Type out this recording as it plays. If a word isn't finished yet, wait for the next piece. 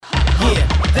Yeah,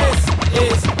 this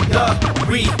is the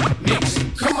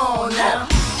remix. Come on now.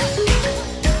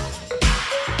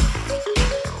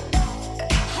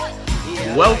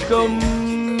 Welcome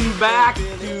back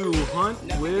to Hunt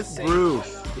with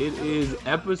Bruce. It is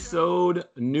episode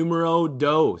numero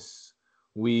dos.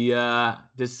 We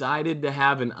decided to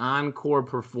have an encore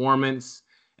performance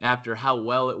after how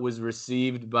well it was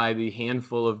received by the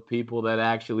handful of people that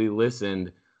actually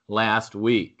listened last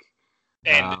week.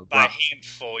 And by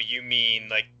handful, you mean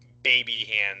like baby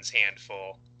hands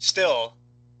handful. Still,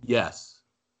 yes,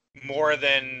 more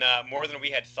than we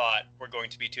had thought we're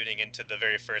going to be tuning into the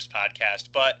very first podcast.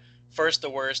 But first the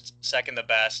worst, second the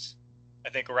best. I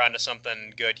think we're on to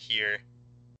something good here.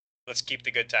 Let's keep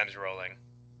the good times rolling.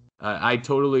 I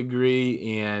totally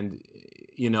agree. And,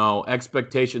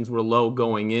 expectations were low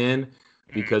going in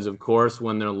because, of course,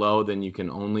 when they're low, then you can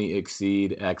only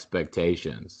exceed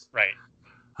expectations. Right.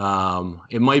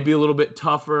 It might be a little bit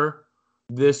tougher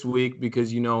this week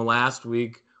because, last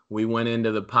week we went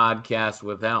into the podcast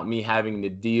without me having to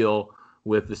deal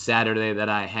with the Saturday that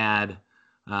I had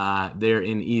there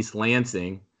in East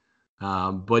Lansing.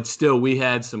 But still, we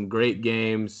had some great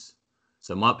games,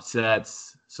 some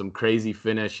upsets, some crazy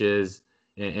finishes,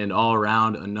 and all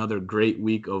around another great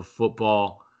week of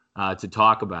football to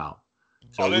talk about.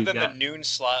 So other than the noon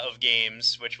slot of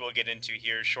games, which we'll get into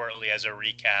here shortly as a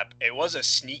recap, it was a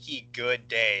sneaky good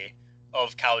day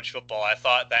of college football. I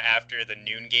thought that after the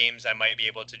noon games, I might be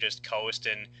able to just coast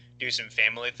and do some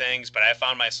family things, but I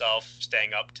found myself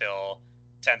staying up till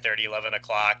 10:30, 11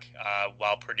 o'clock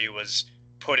while Purdue was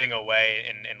putting away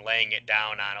and laying it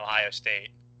down on Ohio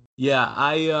State. Yeah,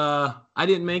 I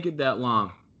didn't make it that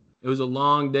long. It was a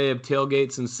long day of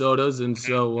tailgates and sodas, and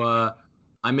so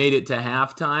I made it to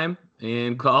halftime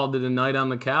and called it a night on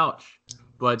the couch.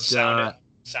 But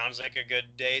sounds like a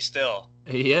good day still.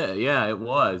 Yeah, it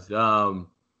was.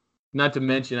 Not to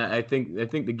mention, I think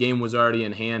the game was already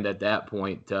in hand at that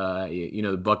point.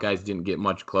 The Buckeyes didn't get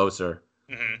much closer.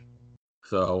 Mm-hmm.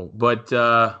 So, but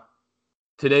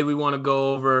today we want to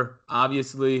go over,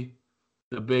 obviously,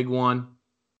 the big one,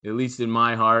 at least in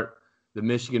my heart, the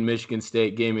Michigan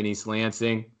State game in East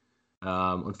Lansing.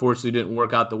 Unfortunately, didn't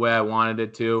work out the way I wanted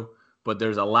it to, but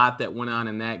there's a lot that went on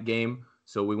in that game,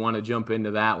 so we want to jump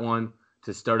into that one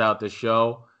to start out the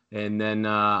show. And then,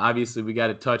 obviously, we got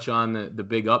to touch on the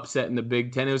big upset in the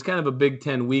Big Ten. It was kind of a Big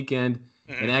Ten weekend,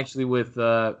 and actually with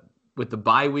the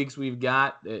bye weeks we've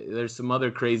got, there's some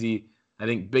other crazy, I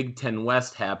think, Big Ten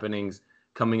West happenings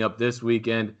coming up this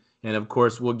weekend. And, of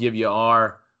course, we'll give you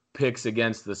our picks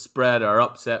against the spread, our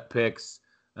upset picks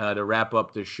to wrap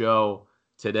up the show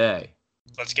today.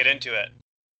 Let's get into it.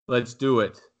 Let's do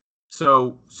it.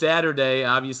 So Saturday,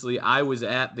 obviously, I was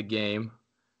at the game.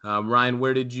 Ryan,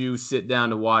 where did you sit down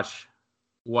to watch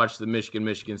the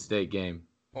Michigan State game?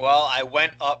 Well, I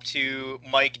went up to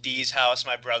Mike D's house,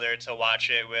 my brother, to watch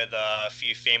it with a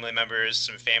few family members,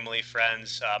 some family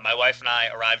friends. My wife and I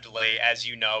arrived late. As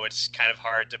you know, it's kind of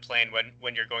hard to plan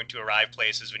when you're going to arrive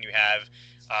places when you have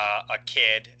a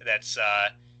kid that's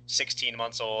 16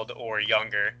 months old or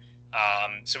younger.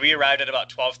 So we arrived at about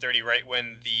 12:30, right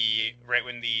when the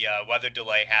weather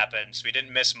delay happened. So we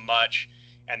didn't miss much,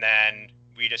 and then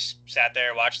we just sat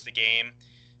there, watched the game.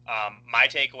 My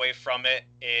takeaway from it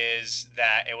is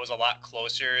that it was a lot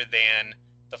closer than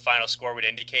the final score would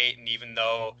indicate. And even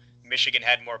though Michigan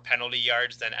had more penalty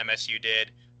yards than MSU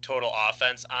did total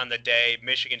offense on the day,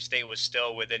 Michigan State was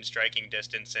still within striking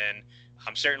distance and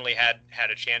certainly had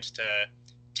a chance to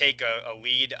take a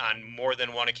lead on more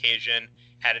than one occasion,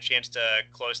 had a chance to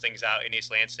close things out in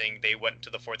East Lansing. They went to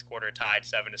the fourth quarter tied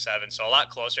 7-7. So a lot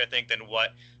closer, I think, than what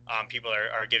people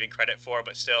are giving credit for,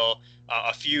 but still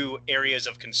a few areas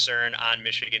of concern on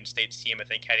Michigan State's team, I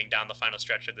think, heading down the final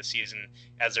stretch of the season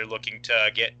as they're looking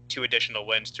to get 2 additional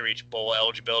wins to reach bowl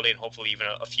eligibility and hopefully even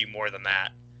a few more than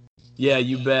that. Yeah,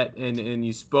 you bet. And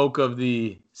you spoke of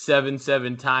the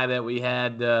 7-7 tie that we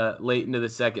had late into the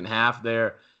second half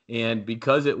there. And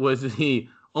because it was the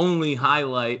only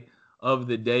highlight of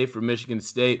the day for Michigan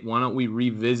State, why don't we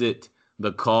revisit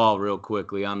the call real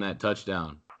quickly on that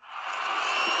touchdown?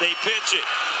 They pitch it.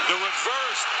 The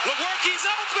reverse. Lewerke's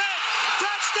open.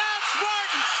 Touchdown,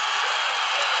 Spartans.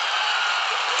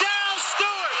 Darryl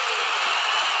Stewart.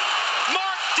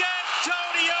 Mark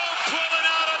D'Antonio pulling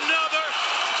out another.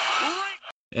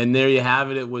 And there you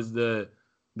have it. It was the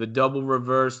double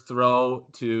reverse throw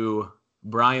to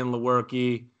Brian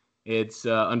Lewerke. It's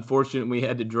unfortunate we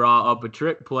had to draw up a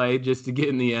trick play just to get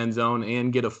in the end zone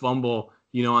and get a fumble,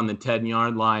 on the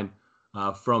 10-yard line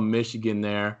from Michigan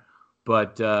there.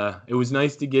 But it was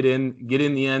nice to get in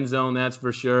the end zone, that's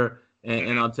for sure.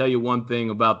 And I'll tell you one thing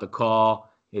about the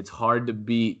call. It's hard to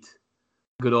beat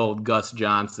good old Gus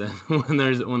Johnson. when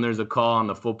there's a call on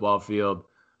the football field,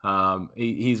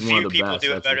 he's one of the best. Few people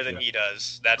do it better than he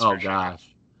does. That's oh for sure. Gosh.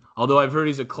 Although I've heard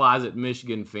he's a closet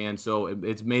Michigan fan, so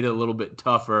it's made it a little bit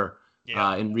tougher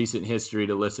in recent history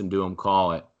to listen to him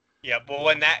call it. Yeah, well,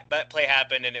 when that play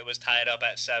happened and it was tied up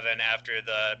at 7 after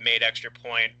the made extra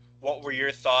point, what were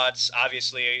your thoughts?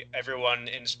 Obviously, everyone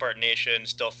in Spartan Nation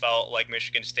still felt like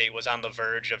Michigan State was on the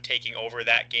verge of taking over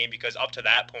that game because up to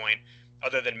that point,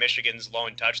 other than Michigan's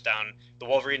lone touchdown, the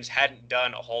Wolverines hadn't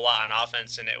done a whole lot on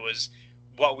offense, and it was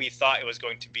what we thought it was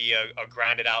going to be, a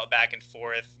grinded out back and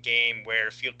forth game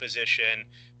where field position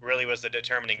really was the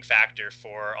determining factor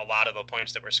for a lot of the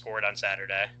points that were scored on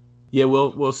Saturday. Yeah,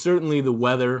 well, certainly the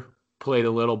weather played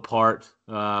a little part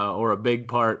or a big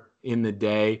part in the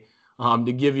day.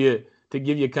 To give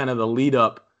you kind of the lead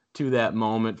up to that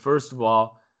moment, first of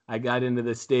all, I got into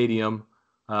the stadium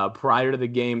prior to the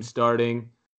game starting.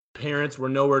 Parents were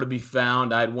nowhere to be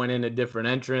found. I went in a different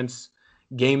entrance.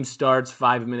 Game starts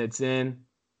 5 minutes in.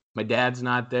 My dad's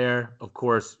not there. Of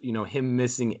course, him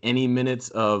missing any minutes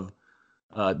of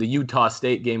the Utah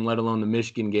State game, let alone the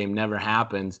Michigan game, never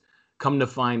happens. Come to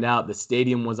find out, the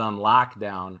stadium was on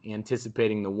lockdown,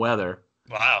 anticipating the weather.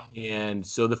 Wow. And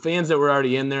so the fans that were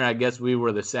already in there, I guess we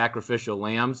were the sacrificial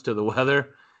lambs to the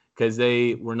weather because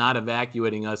they were not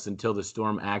evacuating us until the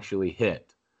storm actually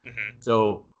hit. Mm-hmm.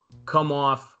 So come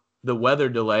off the weather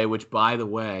delay, which, by the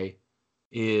way,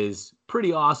 is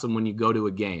pretty awesome when you go to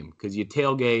a game because you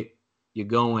tailgate, you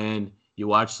go in, you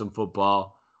watch some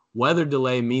football. Weather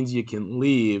delay means you can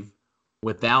leave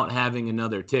without having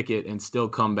another ticket and still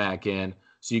come back in.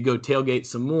 So you go tailgate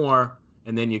some more,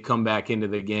 and then you come back into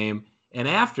the game. And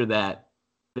after that,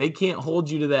 they can't hold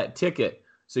you to that ticket.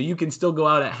 So you can still go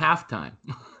out at halftime.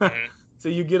 Mm-hmm. So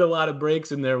you get a lot of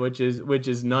breaks in there, which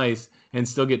is nice, and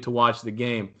still get to watch the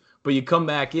game. But you come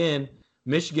back in,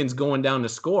 Michigan's going down to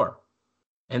score.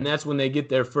 And that's when they get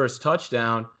their first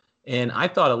touchdown. And I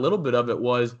thought a little bit of it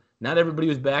was not everybody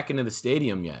was back into the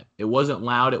stadium yet. It wasn't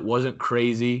loud. It wasn't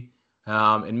crazy.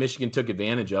 And Michigan took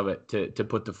advantage of it to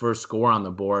put the first score on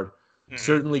the board. Mm-hmm.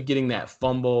 Certainly getting that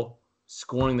fumble,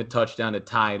 scoring the touchdown to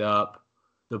tie it up.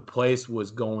 The place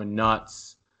was going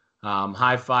nuts.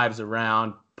 High fives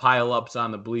around, pile-ups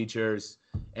on the bleachers.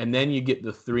 And then you get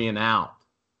the 3 and out.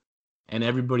 And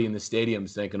everybody in the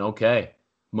stadium's thinking, okay,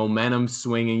 momentum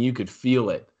swinging. You could feel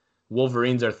it.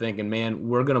 Wolverines are thinking, man,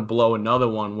 we're going to blow another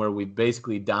one where we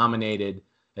basically dominated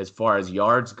as far as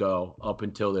yards go up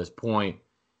until this point.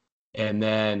 And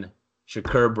then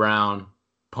Shakur Brown,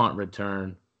 punt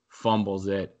return, fumbles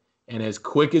it. And as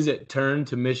quick as it turned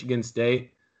to Michigan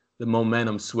State, the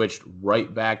momentum switched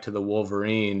right back to the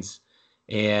Wolverines.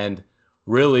 And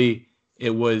really,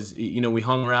 it was, we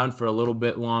hung around for a little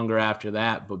bit longer after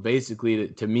that. But basically,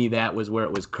 to me, that was where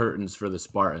it was curtains for the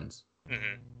Spartans.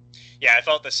 Mm-hmm. Yeah, I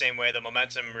felt the same way. The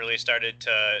momentum really started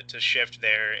to shift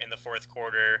there in the fourth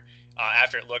quarter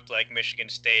after it looked like Michigan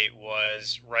State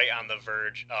was right on the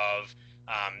verge of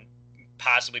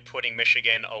possibly putting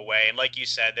Michigan away. And like you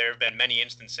said, there have been many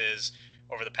instances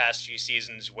over the past few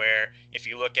seasons where if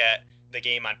you look at the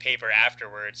game on paper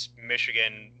afterwards,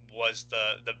 Michigan was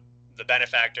the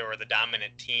benefactor or the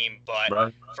dominant team, but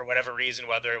right. For whatever reason,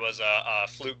 whether it was a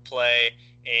fluke play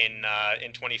in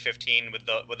 2015 with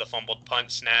the fumbled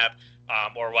punt snap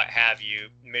or what have you,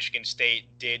 Michigan State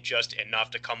did just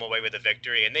enough to come away with a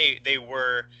victory, and they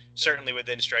were certainly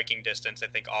within striking distance. I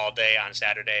think all day on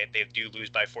Saturday. They do lose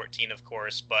by 14, of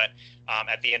course, but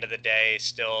at the end of the day,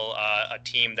 still a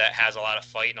team that has a lot of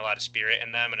fight and a lot of spirit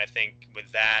in them, and I think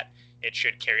with that, it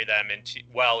should carry them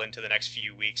into the next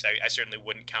few weeks. I certainly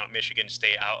wouldn't count Michigan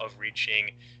State out of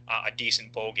reaching a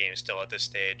decent bowl game still at this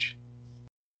stage.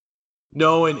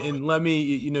 No, and let me,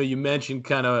 you mentioned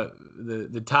kind of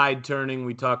the tide turning.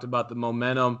 We talked about the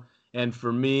momentum. And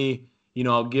for me,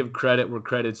 I'll give credit where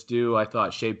credit's due. I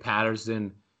thought Shea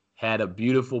Patterson had a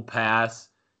beautiful pass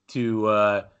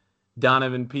to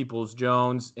Donovan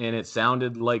Peoples-Jones, and it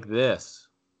sounded like this.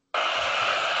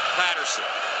 Patterson.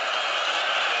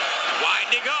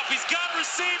 Winding up. He's got a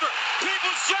receiver.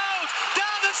 Peoples-Jones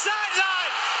down the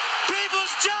sideline.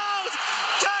 Peoples-Jones.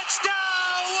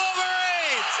 Touchdown,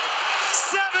 Wolverines.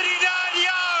 79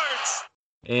 yards.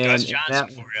 And Gus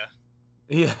Johnson for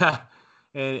you. Yeah.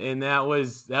 And that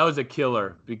was a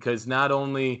killer because not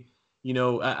only,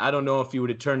 I don't know if you would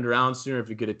have turned around sooner, if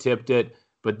you could have tipped it,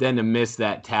 but then to miss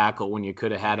that tackle when you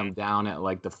could have had him down at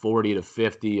like the 40 to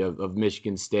 50 of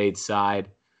Michigan State's side,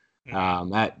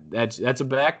 that's a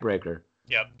backbreaker.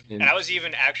 Yep. And I was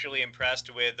even actually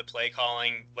impressed with the play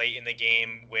calling late in the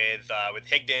game with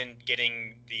Higdon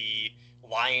getting the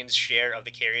lion's share of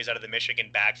the carries out of the Michigan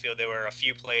backfield. There were a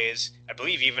few plays, I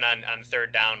believe even on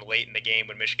third down late in the game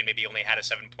when Michigan maybe only had a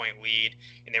 7-point lead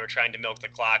and they were trying to milk the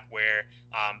clock, where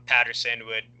Patterson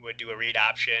would do a read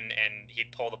option and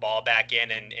he'd pull the ball back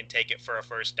in and take it for a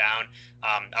first down.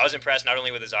 I was impressed not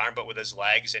only with his arm but with his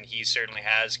legs, and he certainly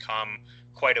has come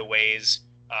quite a ways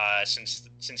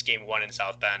since game one in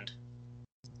South Bend.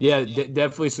 Yeah,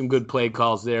 definitely some good play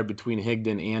calls there between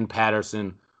Higdon and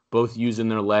Patterson, both using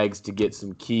their legs to get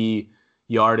some key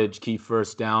yardage, key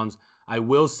first downs. I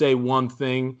will say one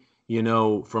thing,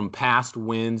 from past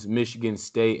wins, Michigan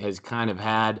State has kind of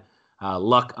had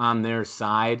luck on their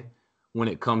side when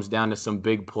it comes down to some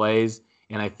big plays.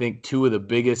 And I think two of the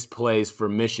biggest plays for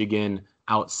Michigan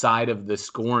outside of the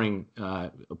scoring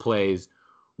plays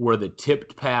were the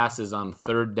tipped passes on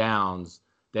third downs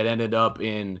that ended up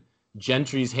in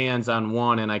Gentry's hands on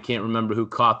one, and I can't remember who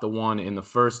caught the one in the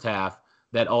first half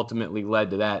that ultimately led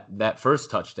to that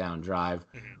first touchdown drive.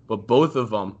 But both of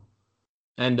them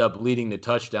end up leading to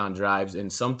touchdown drives, and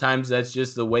sometimes that's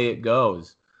just the way it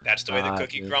goes. That's the way the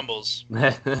cookie crumbles.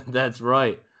 That's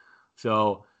right.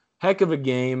 So, heck of a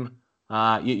game.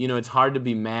 It's hard to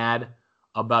be mad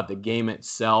about the game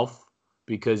itself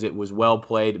because it was well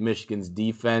played. Michigan's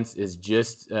defense is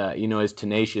just, as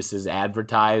tenacious as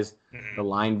advertised. The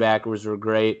linebackers were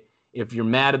great. If you're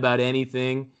mad about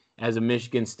anything as a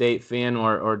Michigan State fan,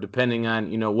 or depending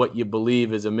on, what you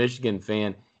believe as a Michigan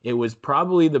fan, it was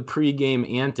probably the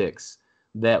pregame antics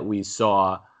that we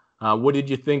saw. What did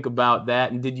you think about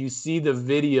that? And did you see the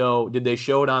video? Did they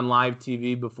show it on live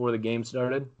TV before the game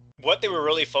started? What they were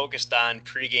really focused on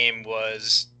pregame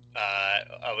was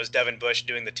Devin Bush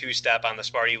doing the two-step on the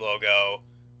Sparty logo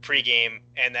pregame,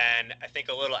 and then I think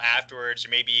a little afterwards, or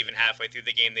maybe even halfway through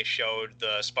the game, they showed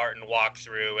the Spartan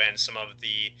walkthrough and some of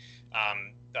the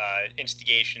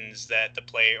instigations that the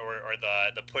play or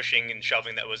the pushing and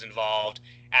shoving that was involved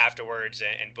afterwards.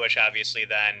 And Bush obviously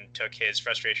then took his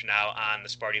frustration out on the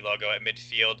Sparty logo at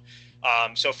midfield.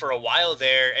 So for a while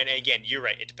there, and again, you're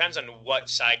right, it depends on what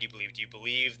side you believe. Do you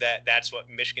believe that that's what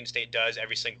Michigan State does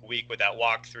every single week with that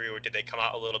walkthrough, or did they come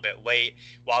out a little bit late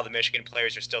while the Michigan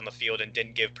players are still in the field and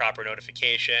didn't give proper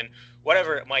notification?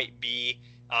 Whatever it might be,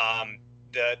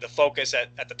 the focus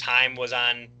at the time was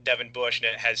on Devin Bush,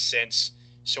 and it has since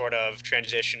sort of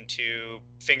transitioned to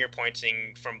finger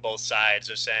pointing from both sides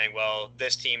of saying, well,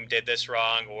 this team did this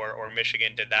wrong, or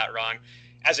Michigan did that wrong.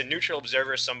 As a neutral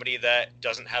observer, somebody that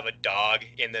doesn't have a dog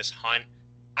in this hunt,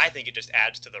 I think it just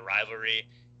adds to the rivalry.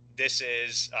 This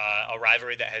is a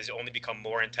rivalry that has only become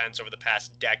more intense over the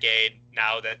past decade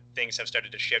now that things have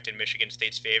started to shift in Michigan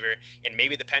State's favor. And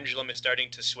maybe the pendulum is starting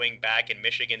to swing back in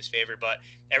Michigan's favor. But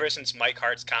ever since Mike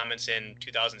Hart's comments in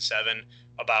 2007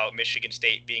 about Michigan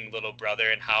State being little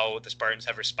brother and how the Spartans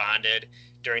have responded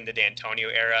during the D'Antonio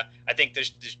era, I think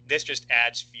this just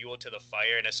adds fuel to the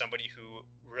fire. And as somebody who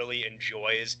really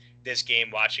enjoys this game,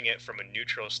 watching it from a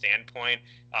neutral standpoint,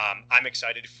 I'm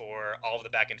excited for all of the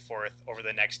back and forth over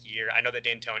the next year. I know that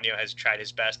D'Antonio has tried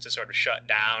his best to sort of shut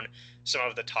down some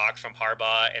of the talk from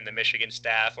Harbaugh and the Michigan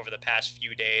staff over the past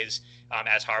few days,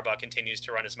 as Harbaugh continues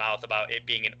to run his mouth about it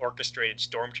being an orchestrated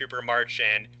stormtrooper march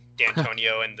and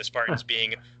D'Antonio and the Spartans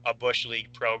being a Bush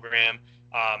League program.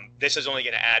 This is only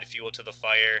going to add fuel to the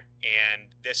fire, and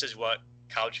this is what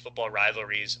college football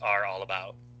rivalries are all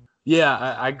about.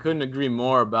 Yeah, I couldn't agree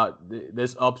more about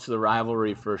this. Ups the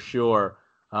rivalry for sure.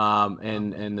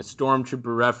 And the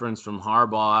stormtrooper reference from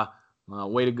Harbaugh,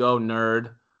 way to go,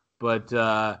 nerd. But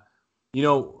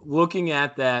looking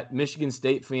at that, Michigan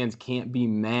State fans can't be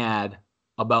mad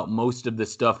about most of the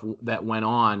stuff that went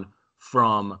on.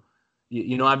 From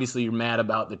obviously you're mad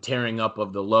about the tearing up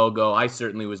of the logo. I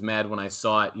certainly was mad when I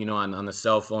saw it, on the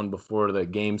cell phone before the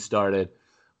game started.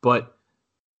 But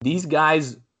these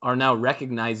guys are now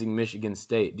recognizing Michigan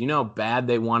State. Do you know how bad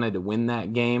they wanted to win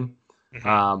that game?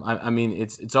 I mean,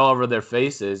 it's all over their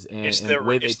faces, and it's the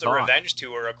way they talk. Revenge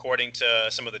tour, according to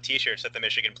some of the T-shirts that the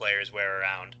Michigan players wear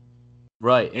around.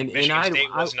 Right, and Michigan State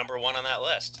was number one on that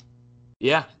list.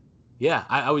 Yeah.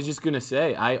 I was just gonna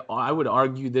say, I would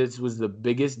argue this was the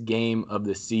biggest game of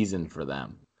the season for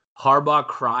them. Harbaugh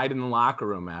cried in the locker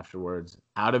room afterwards,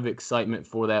 out of excitement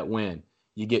for that win.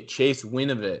 You get Chase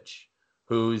Winovich,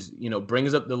 who's,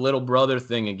 brings up the little brother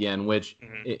thing again, which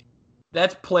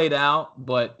that's played out.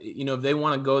 But, if they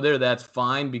want to go there, that's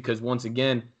fine, because once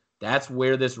again, that's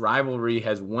where this rivalry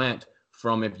has went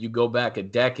from. If you go back a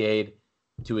decade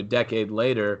to a decade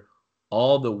later,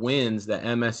 all the wins that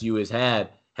MSU has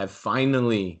had have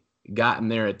finally gotten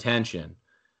their attention.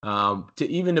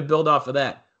 To build off of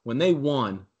that, when they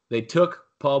won, they took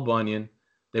Paul Bunyan,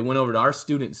 they went over to our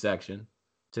student section,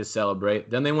 to celebrate.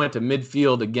 Then they went to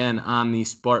midfield again on the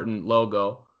Spartan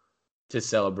logo to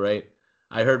celebrate.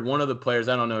 I heard one of the players,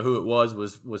 I don't know who it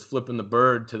was flipping the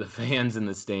bird to the fans in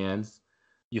the stands.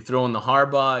 You throw in the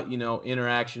Harbaugh,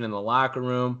 interaction in the locker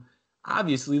room.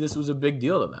 Obviously, this was a big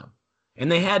deal to them. And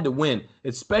they had to win,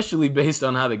 especially based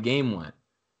on how the game went.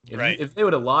 If they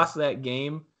would have lost that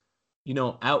game,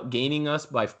 outgaining us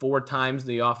by 4 times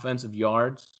the offensive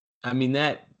yards, I mean,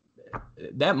 that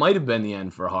might have been the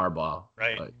end for Harbaugh,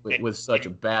 right? With such a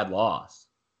bad loss.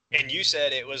 And you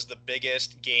said it was the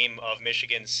biggest game of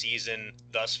Michigan's season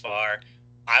thus far.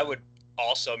 I would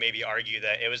also maybe argue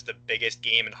that it was the biggest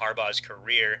game in Harbaugh's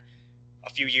career. A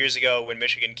few years ago when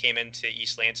Michigan came into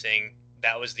East Lansing,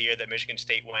 that was the year that Michigan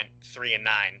State went 3-9.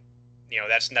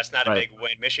 That's not a big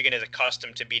win. Michigan is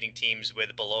accustomed to beating teams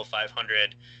with below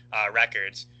 500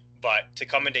 records. But to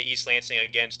come into East Lansing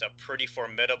against a pretty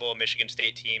formidable Michigan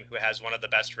State team who has one of the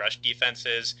best rush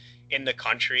defenses in the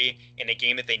country in a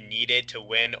game that they needed to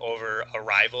win over a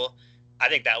rival, I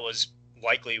think that was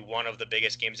likely one of the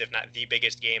biggest games, if not the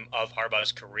biggest game of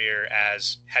Harbaugh's career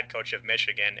as head coach of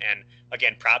Michigan. And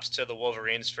again, props to the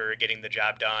Wolverines for getting the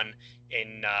job done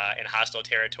in hostile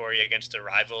territory against a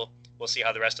rival. We'll see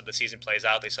how the rest of the season plays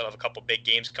out. They still have a couple big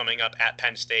games coming up at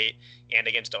Penn State and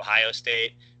against Ohio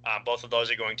State. Both of those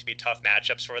are going to be tough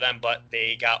matchups for them, but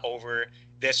they got over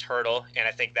this hurdle, and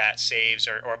I think that saves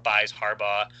or buys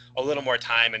Harbaugh a little more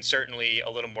time and certainly a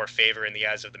little more favor in the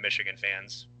eyes of the Michigan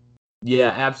fans. Yeah,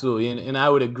 absolutely. And I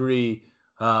would agree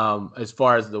as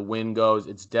far as the win goes.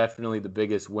 It's definitely the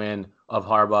biggest win of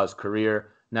Harbaugh's career.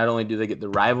 Not only do they get the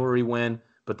rivalry win,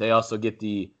 but they also get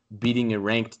the beating a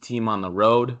ranked team on the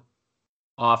road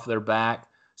off their back.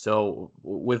 So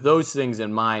with those things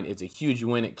in mind, it's a huge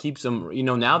win. It keeps them,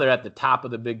 now they're at the top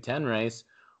of the Big Ten race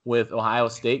with Ohio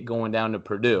State going down to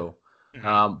Purdue.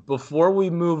 Mm-hmm. Before we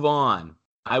move on,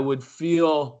 I would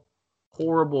feel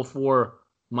horrible for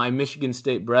my Michigan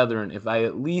State brethren if I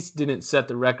at least didn't set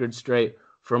the record straight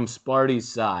from Sparty's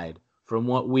side, from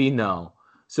what we know.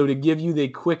 So to give you the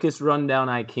quickest rundown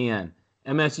I can,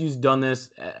 MSU's done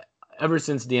this ever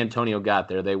since D'Antonio got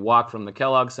there. They walk from the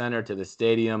Kellogg Center to the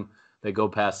stadium. They go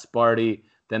past Sparty.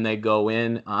 Then they go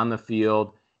in on the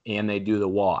field, and they do the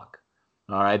walk.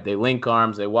 All right, they link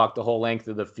arms. They walk the whole length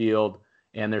of the field,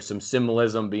 and there's some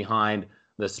symbolism behind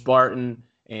the Spartan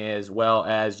as well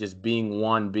as just being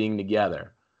one, being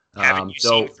together. Haven't you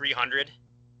seen 300?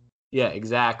 Yeah,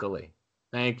 exactly.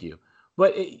 Thank you.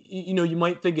 But, you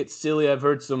might think it's silly. I've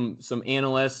heard some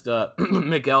analyst,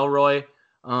 McElroy,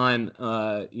 on,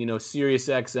 Sirius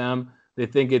XM. They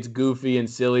think it's goofy and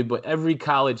silly, but every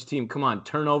college team, come on,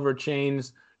 turnover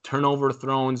chains, turnover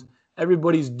thrones,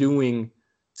 everybody's doing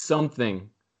something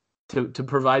to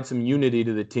provide some unity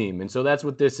to the team. And so that's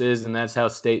what this is, and that's how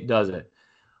State does it.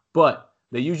 But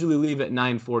they usually leave at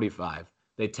 9:45.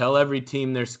 They tell every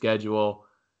team their schedule,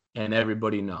 and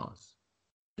everybody knows.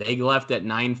 They left at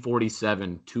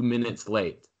 9:47, 2 minutes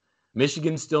late.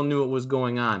 Michigan still knew what was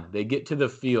going on. They get to the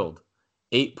field.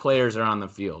 8 players are on the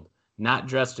field, not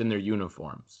dressed in their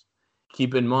uniforms.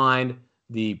 Keep in mind,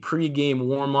 the pregame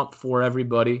warm-up for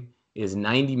everybody is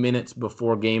 90 minutes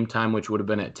before game time, which would have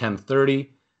been at 10:30.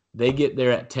 They get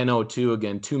there at 10:02,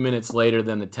 again, 2 minutes later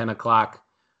than the 10 o'clock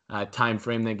time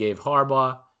frame they gave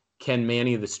Harbaugh. Ken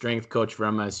Manny, the strength coach for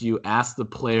MSU, asked the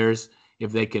players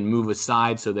if they can move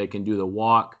aside so they can do the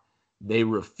walk. They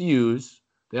refuse.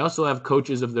 They also have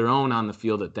coaches of their own on the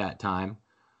field at that time.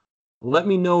 Let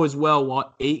me know as well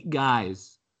what 8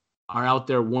 guys are out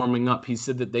there warming up. He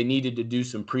said that they needed to do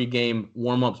some pregame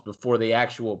warm-ups before the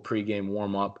actual pregame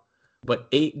warm-up. But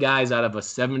 8 guys out of a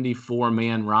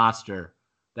 74-man roster,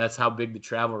 that's how big the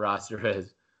travel roster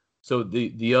is. So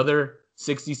the other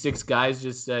 66 guys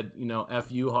just said,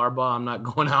 F you, Harbaugh, I'm not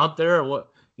going out there. Or what?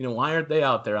 Why aren't they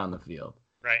out there on the field?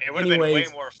 Right. It would have been way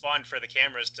more fun for the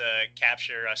cameras to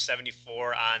capture a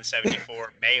 74-on-74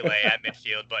 melee at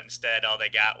midfield, but instead all they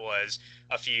got was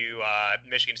a few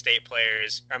Michigan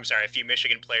players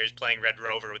playing Red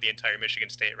Rover with the entire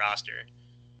Michigan State roster.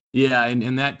 Yeah,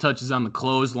 and that touches on the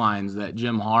clotheslines that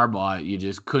Jim Harbaugh, you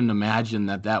just couldn't imagine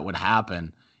that would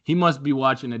happen. He must be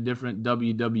watching a different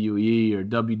WWE or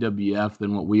WWF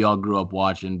than what we all grew up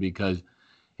watching, because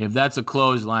if that's a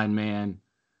clothesline, man,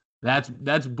 that's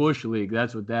Bush League.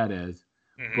 That's what that is.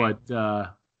 Mm-hmm.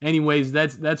 But anyways,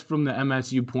 that's from the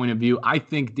MSU point of view. I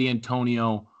think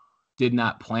D'Antonio did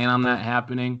not plan on that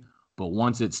happening, but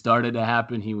once it started to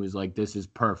happen, he was like, this is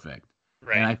perfect.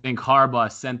 Right. And I think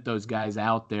Harbaugh sent those guys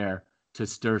out there to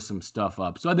stir some stuff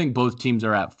up. So I think both teams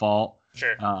are at fault.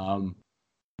 Sure.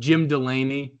 Jim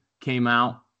Delaney came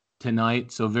out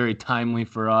tonight, so very timely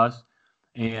for us,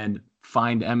 and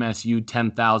fined MSU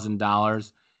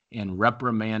 $10,000. and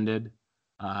reprimanded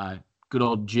good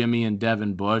old Jimmy and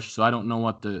Devin Bush. So I don't know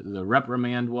what the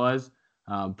reprimand was.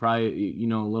 Probably,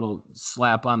 a little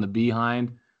slap on the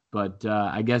behind. But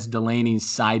I guess Delaney's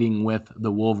siding with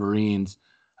the Wolverines,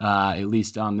 at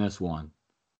least on this one.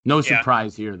 No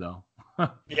surprise here, though.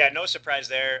 Yeah, no surprise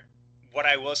there. What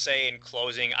I will say in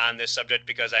closing on this subject,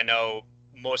 because I know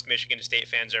most Michigan State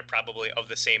fans are probably of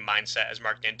the same mindset as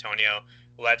Mark D'Antonio,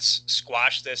 let's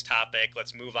squash this topic.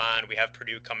 Let's move on. We have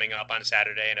Purdue coming up on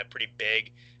Saturday in a pretty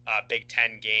big Big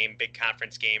Ten game, big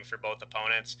conference game for both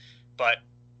opponents. But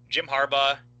Jim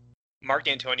Harbaugh, Mark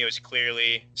D'Antonio is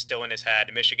clearly still in his head.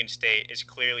 Michigan State is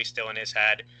clearly still in his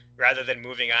head. Rather than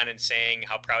moving on and saying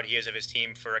how proud he is of his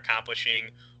team for accomplishing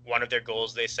one of their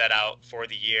goals they set out for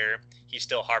the year, he's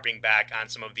still harping back on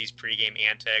some of these pregame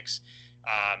antics.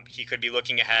 He could be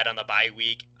looking ahead on the bye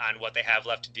week on what they have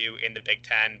left to do in the Big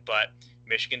Ten, but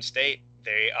Michigan State,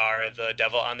 they are the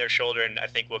devil on their shoulder, and I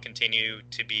think will continue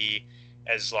to be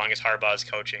as long as Harbaugh is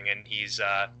coaching, and he's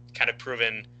kind of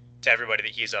proven to everybody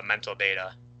that he's a mental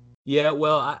beta. Yeah,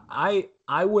 well,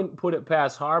 I wouldn't put it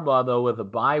past Harbaugh, though, with a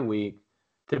bye week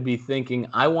to be thinking,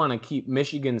 I want to keep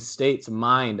Michigan State's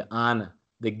mind on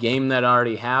the game that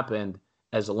already happened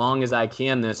as long as I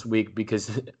can this week,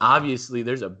 because obviously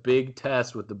there's a big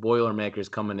test with the Boilermakers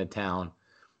coming to town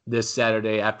this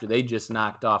Saturday after they just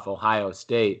knocked off Ohio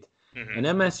State. Mm-hmm.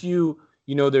 And MSU,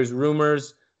 there's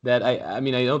rumors that, I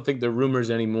don't think they're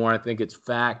rumors anymore. I think it's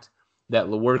fact that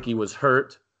Lewerke was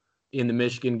hurt in the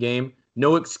Michigan game.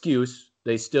 No excuse.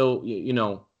 They still,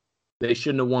 they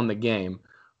shouldn't have won the game.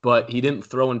 But he didn't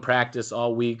throw in practice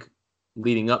all week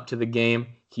leading up to the game.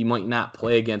 He might not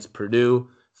play against Purdue.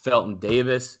 Felton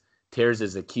Davis tears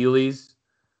his Achilles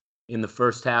in the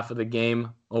first half of the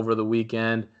game over the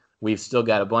weekend. We've still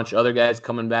got a bunch of other guys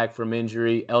coming back from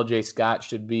injury. LJ Scott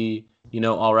should be,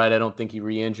 all right. I don't think he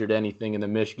re-injured anything in the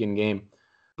Michigan game.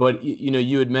 But,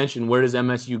 you had mentioned, where does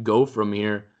MSU go from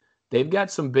here? They've got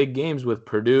some big games with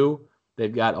Purdue.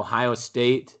 They've got Ohio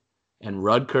State and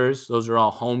Rutgers. Those are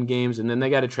all home games. And then they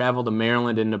got to travel to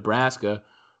Maryland and Nebraska,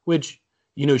 which,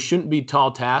 shouldn't be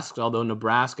tall tasks, although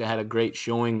Nebraska had a great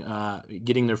showing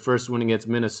getting their first win against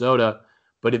Minnesota.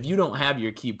 But if you don't have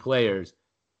your key players,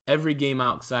 every game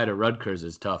outside of Rutgers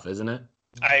is tough, isn't it?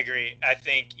 I agree. I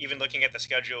think even looking at the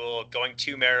schedule, going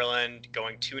to Maryland,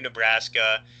 going to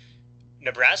Nebraska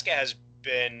has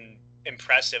been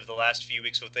impressive the last few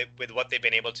weeks with what they've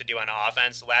been able to do on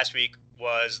offense. Last week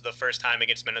was the first time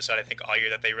against Minnesota, I think, all year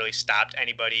that they really stopped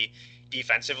anybody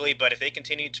defensively. But if they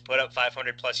continue to put up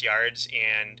 500-plus yards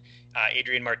and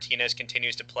Adrian Martinez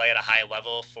continues to play at a high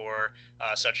level for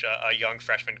such a young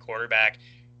freshman quarterback,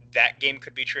 that game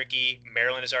could be tricky.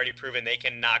 Maryland has already proven they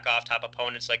can knock off top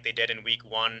opponents like they did in week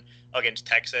 1 against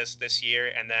Texas this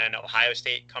year. And then Ohio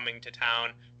State coming to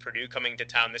town, Purdue coming to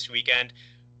town this weekend.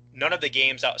 None of the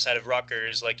games outside of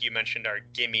Rutgers, like you mentioned, are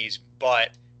gimmies,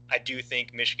 but I do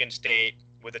think Michigan State,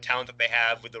 with the talent that they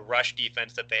have, with the rush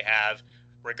defense that they have,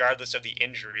 regardless of the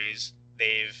injuries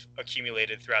they've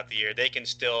accumulated throughout the year, they can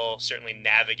still certainly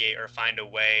navigate or find a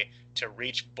way to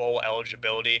reach bowl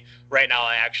eligibility. Right now,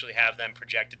 I actually have them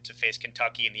projected to face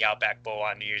Kentucky in the Outback Bowl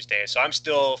on New Year's Day. So I'm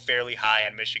still fairly high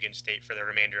on Michigan State for the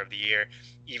remainder of the year,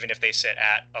 even if they sit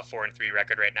at a 4-3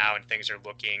 record right now and things are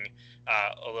looking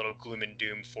a little gloom and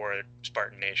doom for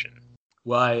Spartan Nation.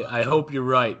 Well, I hope you're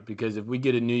right, because if we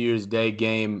get a New Year's Day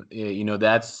game,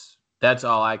 that's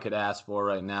all I could ask for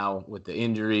right now with the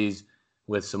injuries,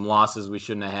 with some losses we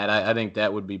shouldn't have had. I think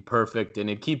that would be perfect, and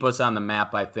it'd keep us on the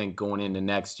map, I think, going into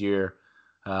next year.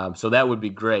 So that would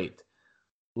be great.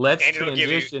 Let's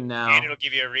transition now. And it'll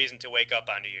give you a reason to wake up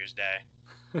on New Year's Day.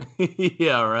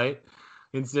 Yeah, right?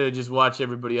 Instead of just watch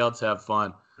everybody else have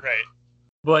fun. Right.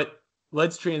 But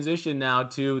let's transition now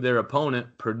to their opponent,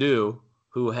 Purdue,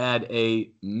 who had a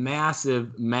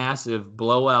massive, massive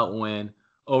blowout win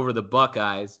over the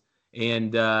Buckeyes.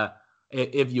 And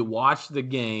if you watch the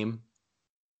game,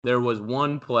 there was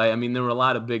one play. There were a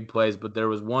lot of big plays, but there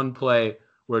was one play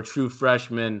where a true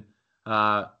freshman,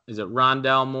 is it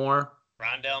Rondell Moore?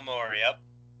 Rondell Moore, yep.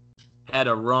 Had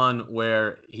a run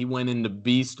where he went into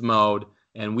beast mode,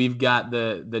 and we've got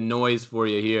the noise for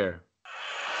you here.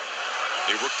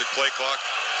 They work the play clock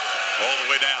all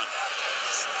the way down.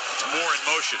 It's Moore in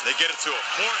motion. They get it to him.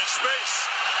 Moore in space.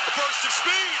 A burst of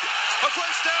speed. A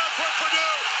first down for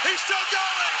Purdue. He's still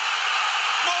going.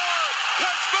 Moore.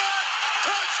 Cuts back.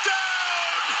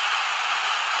 Touchdown.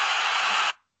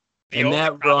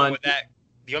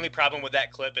 The only problem with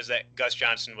that clip is that Gus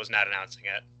Johnson was not announcing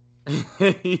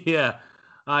it. Yeah,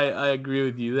 I agree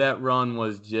with you. That run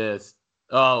was just,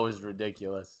 it was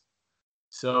ridiculous.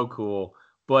 So cool.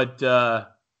 But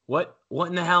what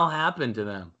in the hell happened to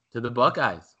them? to the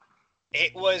Buckeyes.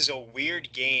 It was a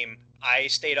weird game. I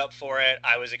stayed up for it.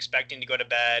 I was expecting to go to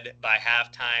bed by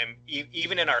halftime.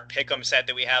 Even in our pick'em set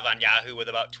that we have on Yahoo with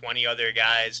about 20 other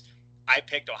guys, I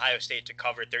picked Ohio State to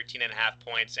cover 13.5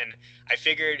 points. And I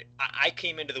figured I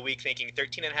came into the week thinking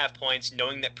 13.5 points,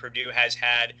 knowing that Purdue has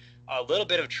had a little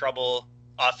bit of trouble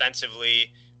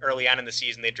offensively early on in the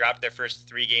season. They dropped their first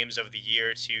 3 games of the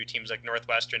year to teams like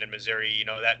Northwestern and Missouri. You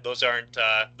know, that those aren't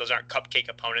cupcake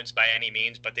opponents by any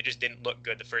means, but they just didn't look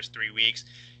good the first 3 weeks.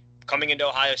 Coming into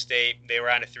Ohio State, they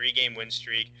were on a 3-game win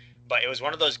streak, but it was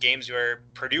one of those games where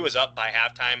Purdue was up by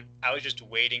halftime. I was just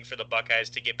waiting for the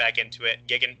Buckeyes to get back into it,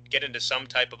 get into some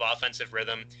type of offensive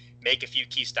rhythm, make a few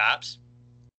key stops.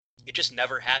 It just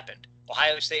never happened.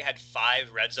 Ohio State had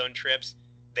 5 red zone trips.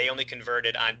 They only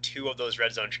converted on 2 of those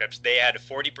red zone trips. They had a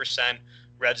 40%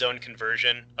 red zone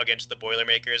conversion against the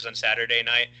Boilermakers on Saturday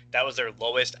night. That was their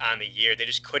lowest on the year. They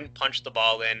just couldn't punch the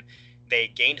ball in. They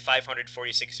gained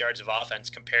 546 yards of offense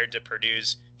compared to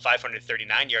Purdue's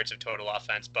 539 yards of total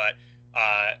offense. But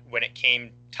when it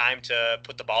came time to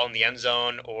put the ball in the end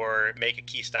zone or make a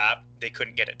key stop, they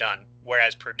couldn't get it done.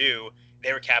 Whereas Purdue,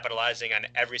 they were capitalizing on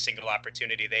every single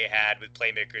opportunity they had with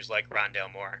playmakers like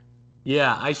Rondale Moore.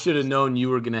 Yeah, I should have known you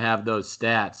were going to have those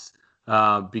stats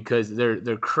because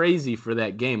they're crazy for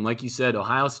that game. Like you said,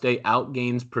 Ohio State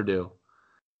outgains Purdue.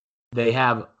 They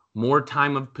have more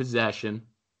time of possession.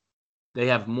 They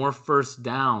have more first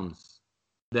downs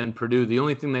than Purdue. The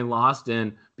only thing they lost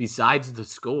in, besides the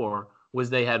score, was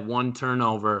they had 1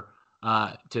 turnover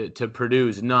to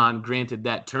Purdue's none. Granted,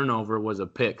 that turnover was a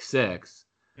pick 6,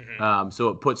 so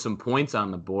it put some points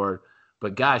on the board.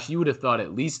 But gosh, you would have thought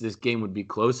at least this game would be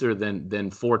closer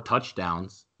than 4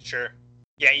 touchdowns. Sure.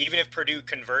 Yeah, even if Purdue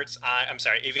converts on,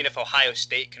 even if Ohio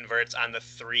State converts on the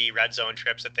 3 red zone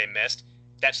trips that they missed,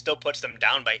 that still puts them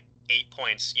down by 8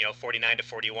 points,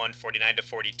 49-41,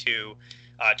 49-42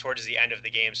 towards the end of the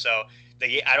game. So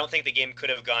I don't think the game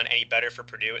could have gone any better for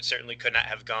Purdue. It certainly could not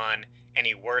have gone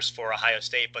any worse for Ohio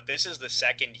State. But this is the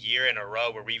second year in a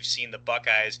row where we've seen the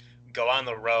Buckeyes go on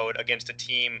the road against a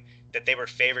team that they were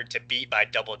favored to beat by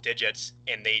double digits,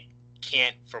 and they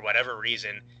can't, for whatever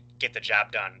reason, get the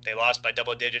job done. They lost by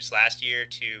double digits last year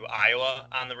to Iowa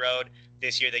on the road.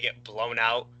 This year they get blown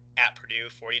out at Purdue,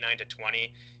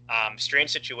 49-20.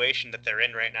 Strange situation that they're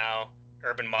in right now.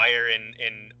 Urban Meyer in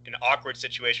an awkward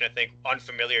situation, I think,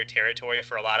 unfamiliar territory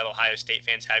for a lot of Ohio State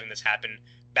fans having this happen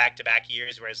back-to-back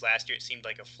years, whereas last year it seemed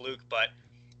like a fluke, but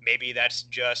maybe that's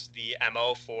just the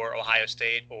MO for Ohio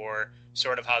State or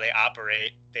sort of how they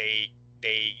operate. They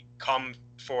come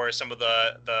for some of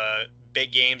the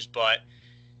big games, but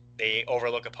they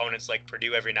overlook opponents like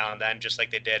Purdue every now and then, just like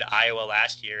they did Iowa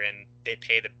last year, and they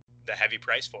pay the heavy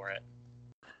price for it.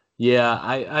 Yeah,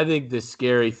 I think the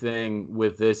scary thing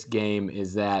with this game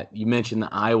is that you mentioned the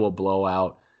Iowa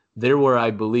blowout. There were, I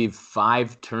believe,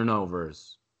 5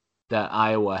 turnovers that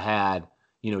Iowa had,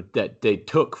 that they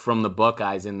took from the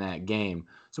Buckeyes in that game.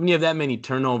 So when you have that many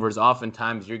turnovers,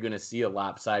 oftentimes you're going to see a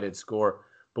lopsided score.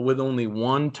 But with only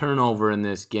 1 turnover in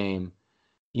this game,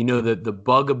 the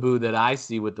bugaboo that I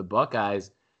see with the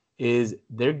Buckeyes is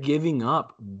they're giving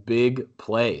up big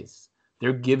plays.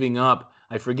 They're giving up,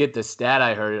 I forget the stat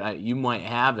I heard, you might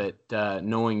have it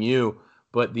knowing you,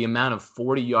 but the amount of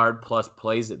 40-yard plus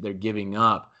plays that they're giving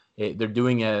up, they're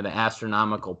doing it at an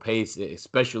astronomical pace,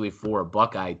 especially for a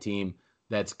Buckeye team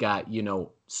that's got,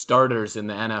 starters in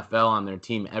the NFL on their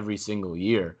team every single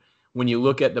year. When you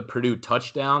look at the Purdue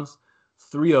touchdowns,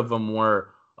 3 of them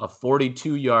were a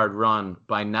 42-yard run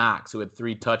by Knox, who had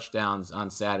 3 touchdowns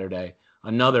on Saturday,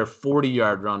 another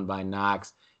 40-yard run by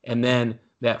Knox, and then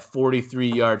that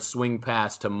 43-yard swing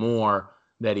pass to Moore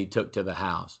that he took to the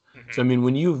house. So,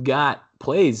 when you've got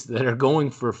plays that are going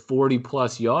for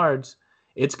 40-plus yards,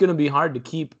 it's going to be hard to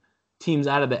keep teams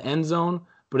out of the end zone,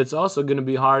 but it's also going to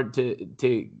be hard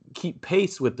to keep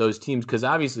pace with those teams because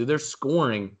obviously they're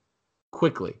scoring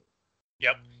quickly.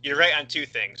 Yep. You're right on 2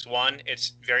 things. One,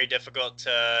 it's very difficult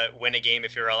to win a game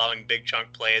if you're allowing big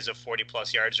chunk plays of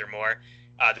 40-plus yards or more.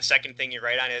 The second thing you're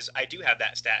right on is I do have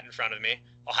that stat in front of me.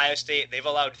 Ohio State, they've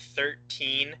allowed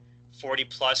 13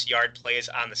 40-plus yard plays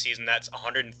on the season. That's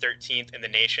 113th in the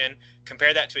nation.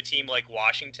 Compare that to a team like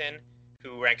Washington,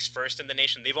 who ranks first in the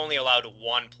nation. They've only allowed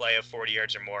 1 play of 40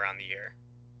 yards or more on the year.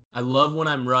 I love when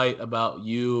I'm right about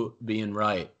you being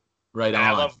right. Right on.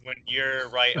 I love when you're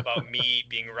right about me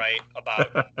being right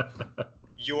about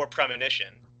your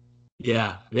premonition.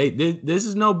 Yeah, this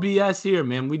is no BS here,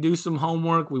 man. We do some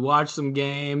homework. We watch some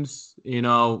games.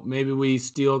 Maybe we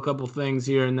steal a couple things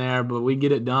here and there, but we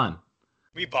get it done.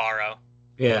 We borrow.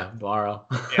 Yeah, borrow.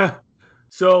 Yeah.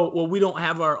 So, we don't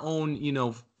have our own,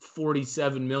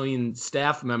 47 million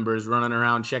staff members running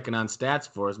around checking on stats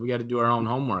for us. We got to do our own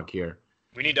homework here.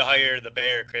 We need to hire the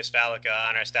Bear, Chris Valica,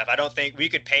 on our staff. I don't think we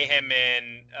could pay him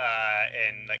in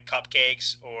like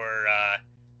cupcakes or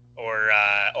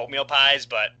oatmeal pies,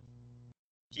 but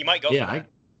he might go for that.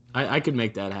 I could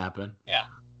make that happen. Yeah.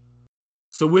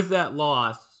 So with that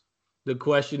loss, the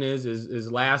question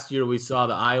is last year we saw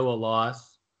the Iowa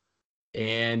loss,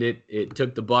 and it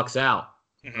took the Bucks out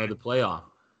of the playoff.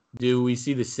 Do we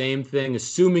see the same thing,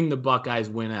 assuming the Buckeyes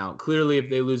win out? Clearly, if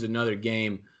they lose another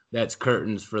game, that's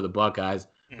curtains for the Buckeyes.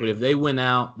 But if they win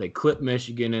out, they clip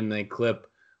Michigan and they clip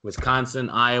Wisconsin,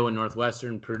 Iowa,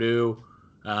 Northwestern, Purdue,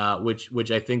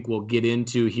 which I think we'll get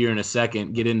into here in a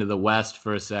second, get into the West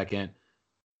for a second.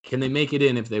 Can they make it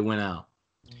in if they win out?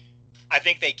 I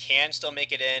think they can still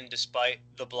make it in despite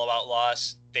the blowout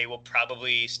loss. They will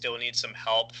probably still need some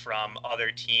help from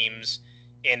other teams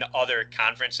in other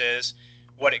conferences.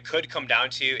 What it could come down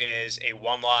to is a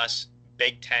one-loss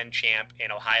Big Ten champ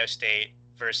in Ohio State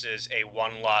versus a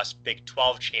one-loss Big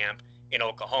 12 champ in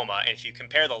Oklahoma. And if you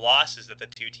compare the losses that the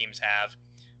two teams have,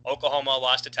 Oklahoma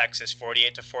lost to Texas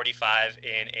 48-45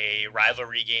 in a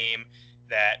rivalry game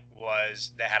that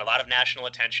had a lot of national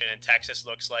attention, and Texas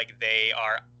looks like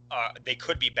they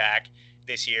could be back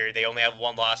this year. They only have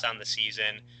one loss on the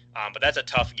season, but that's a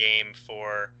tough game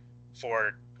for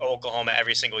Oklahoma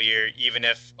every single year. Even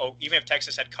if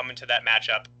Texas had come into that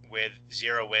matchup with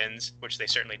 0 wins, which they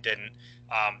certainly didn't,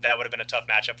 that would have been a tough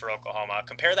matchup for Oklahoma.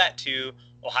 Compare that to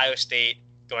Ohio State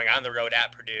going on the road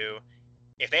at Purdue.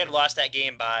 If they had lost that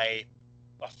game by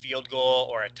a field goal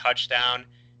or a touchdown,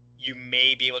 you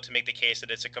may be able to make the case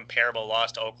that it's a comparable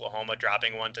loss to Oklahoma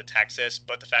dropping one to Texas.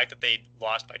 But the fact that they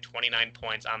lost by 29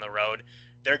 points on the road,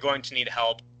 they're going to need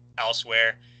help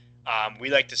elsewhere. We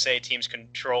like to say teams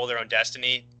control their own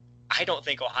destiny. I don't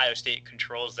think Ohio State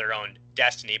controls their own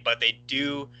destiny, but they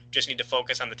do just need to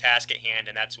focus on the task at hand,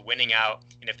 and that's winning out.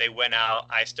 And if they win out,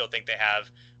 I still think they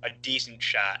have a decent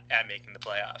shot at making the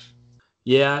playoff.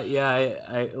 Yeah.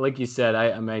 I like you said, I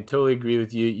totally agree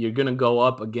with you. You're going to go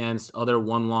up against other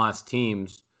one-loss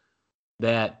teams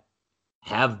that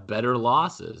have better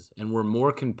losses and were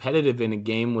more competitive in a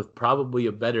game with probably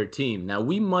a better team. Now,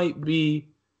 we might be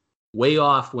way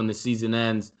off when the season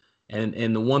ends,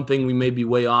 and the one thing we may be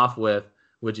way off with,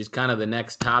 which is kind of the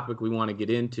next topic we want to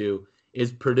get into,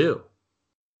 is Purdue.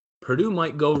 Purdue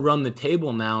might go run the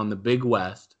table now in the Big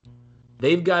West.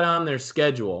 They've got on their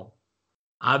schedule,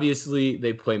 obviously,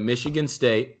 they play Michigan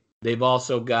State. They've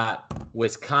also got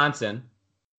Wisconsin.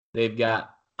 They've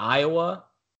got Iowa,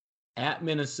 at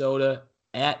Minnesota,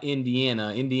 at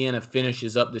Indiana. Indiana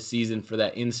finishes up the season for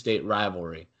that in-state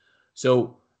rivalry.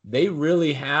 So they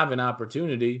really have an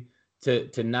opportunity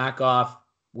to knock off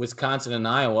Wisconsin and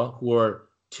Iowa, who are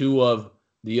two of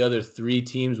the other 3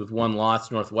 teams with one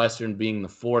loss, Northwestern being the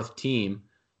 4th team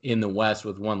in the West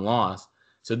with one loss.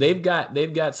 So they've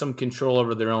got some control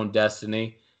over their own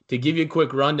destiny. To give you a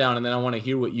quick rundown, and then I want to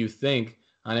hear what you think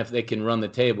on if they can run the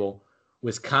table.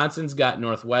 Wisconsin's got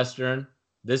Northwestern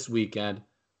this weekend,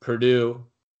 Purdue,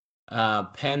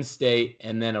 Penn State,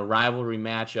 and then a rivalry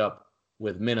matchup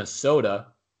with Minnesota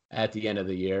at the end of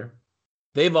the year.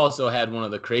 They've also had one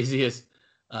of the craziest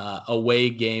away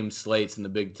game slates in the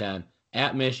Big Ten.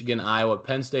 At Michigan, Iowa,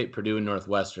 Penn State, Purdue, and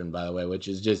Northwestern, by the way, which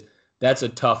is that's a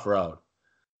tough road.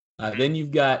 Then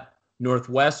you've got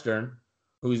Northwestern,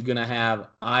 who's going to have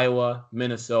Iowa,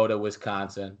 Minnesota,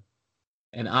 Wisconsin,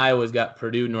 and Iowa's got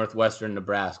Purdue, Northwestern,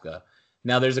 Nebraska.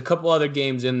 Now there's a couple other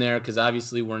games in there because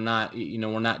obviously we're not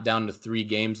down to 3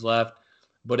 games left.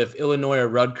 But if Illinois or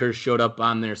Rutgers showed up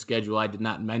on their schedule, I did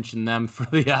not mention them for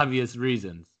the obvious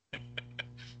reasons.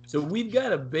 So we've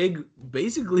got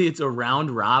basically it's a round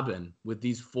robin with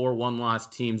these 4 one-loss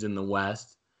teams in the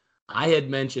West. I had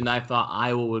mentioned I thought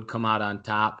Iowa would come out on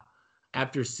top.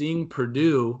 After seeing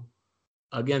Purdue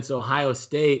against Ohio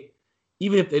State,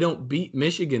 even if they don't beat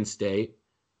Michigan State,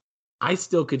 I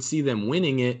still could see them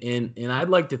winning it, and I'd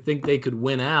like to think they could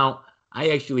win out. I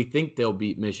actually think they'll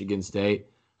beat Michigan State.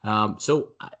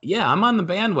 So, I'm on the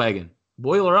bandwagon.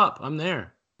 Boiler up. I'm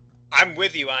there. I'm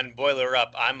with you on Boiler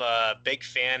Up. I'm a big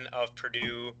fan of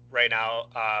Purdue right now.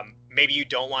 Maybe you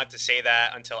don't want to say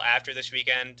that until after this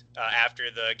weekend,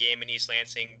 after the game in East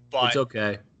Lansing. But it's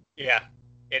okay. Yeah,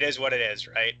 it is what it is,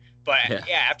 right? But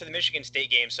after the Michigan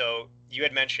State game, so you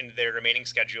had mentioned their remaining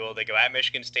schedule. They go at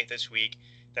Michigan State this week.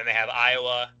 Then they have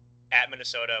Iowa, at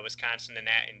Minnesota, Wisconsin, and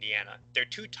at Indiana. Their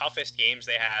 2 toughest games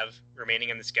they have remaining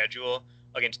in the schedule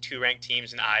against 2 ranked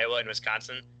teams in Iowa and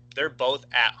Wisconsin. They're both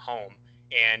at home.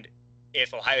 And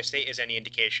if Ohio State is any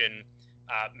indication,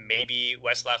 maybe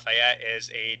West Lafayette is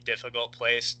a difficult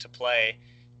place to play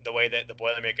the way that the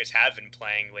Boilermakers have been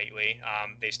playing lately.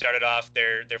 They started off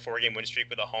their 4-game win streak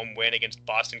with a home win against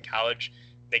Boston College.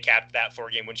 They capped that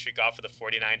 4-game win streak off with a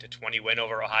 49-20 win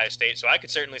over Ohio State. So I could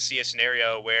certainly see a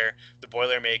scenario where the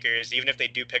Boilermakers, even if they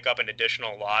do pick up an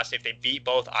additional loss, if they beat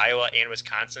both Iowa and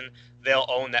Wisconsin, they'll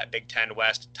own that Big Ten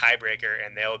West tiebreaker,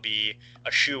 and they'll be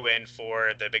a shoo-in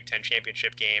for the Big Ten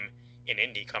championship game in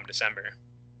Indy come December.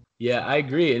 Yeah, I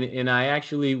agree. And I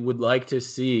actually would like to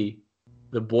see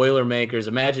the Boilermakers.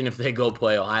 Imagine if they go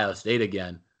play Ohio State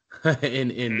again in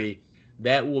Indy.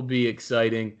 That will be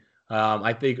exciting.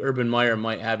 I think Urban Meyer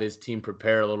might have his team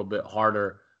prepare a little bit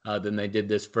harder than they did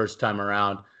this first time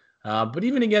around. But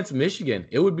even against Michigan,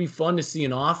 it would be fun to see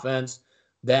an offense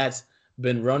that's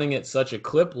been running at such a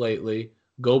clip lately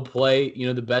go play,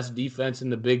 the best defense in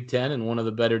the Big Ten and one of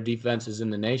the better defenses in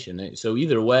the nation. So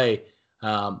either way,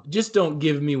 just don't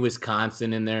give me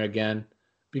Wisconsin in there again,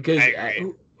 because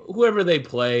whoever they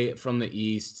play from the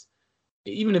East,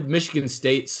 even if Michigan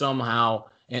State somehow,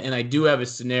 and I do have a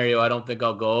scenario, I don't think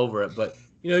I'll go over it, but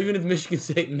even if Michigan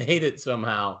State made it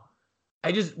somehow,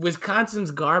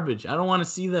 Wisconsin's garbage. I don't want to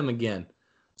see them again.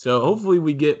 So hopefully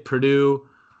we get Purdue.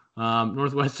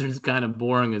 Northwestern's kind of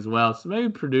boring as well, so maybe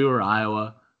Purdue or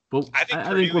Iowa. But I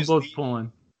think we're both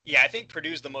pulling. Yeah, I think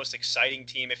Purdue's the most exciting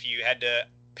team. If you had to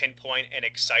pinpoint an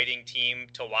exciting team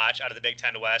to watch out of the Big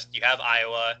Ten West, you have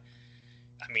Iowa.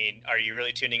 I mean, are you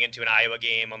really tuning into an Iowa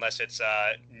game unless it's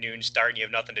noon start and you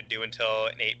have nothing to do until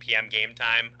an 8 p.m. game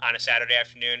time on a Saturday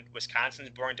afternoon? Wisconsin's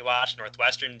boring to watch.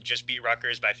 Northwestern just beat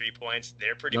Rutgers by 3 points.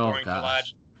 They're pretty boring to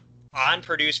watch. On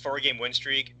Purdue's 4-game win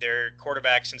streak, their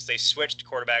quarterback, since they switched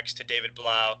quarterbacks to David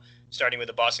Blau, starting with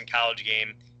the Boston College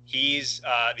game,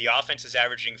 the offense is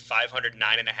averaging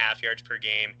 509.5 yards per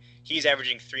game. He's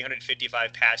averaging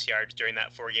 355 pass yards during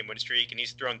that 4-game win streak, and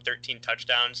he's thrown 13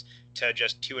 touchdowns to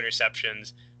just 2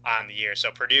 interceptions on the year.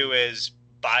 So Purdue is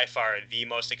by far the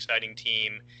most exciting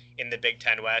team in the Big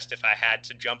Ten West. If I had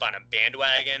to jump on a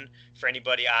bandwagon for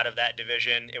anybody out of that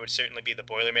division, it would certainly be the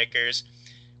Boilermakers.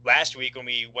 Last week when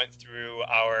we went through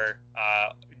our,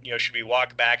 should we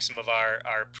walk back some of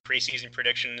our preseason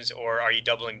predictions, or are you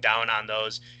doubling down on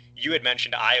those? You had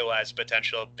mentioned Iowa as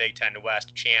potential Big Ten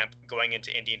West champ going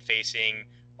into Indy and facing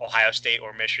Ohio State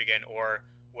or Michigan or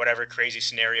whatever crazy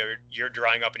scenario you're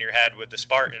drawing up in your head with the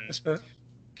Spartans. But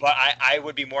I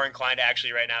would be more inclined to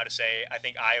actually right now to say I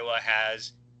think Iowa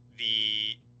has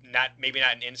maybe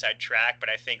not an inside track, but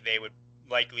I think they would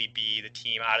likely be the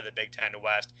team out of the Big Ten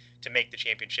West to make the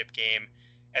championship game,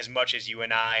 as much as you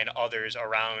and I and others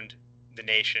around the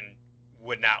nation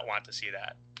would not want to see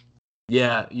that.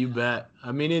 Yeah, you bet.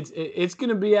 I mean, it's going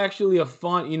to be actually a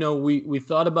fun, we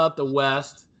thought about the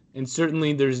West, and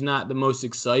certainly there's not the most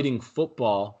exciting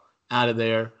football out of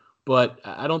there, but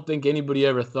I don't think anybody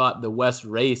ever thought the West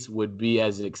race would be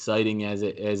as exciting as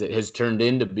it has turned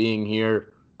into being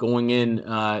here going in.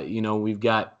 We've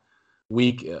got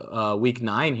week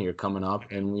 9 here coming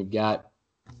up, and we've got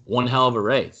one hell of a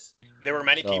race. There were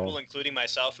many people, including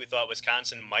myself, who thought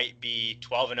Wisconsin might be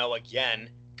 12-0 again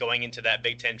going into that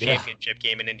Big Ten championship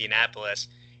game in Indianapolis.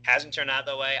 Hasn't turned out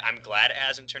that way. I'm glad it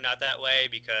hasn't turned out that way,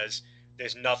 because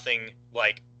there's nothing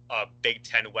like a Big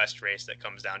Ten West race that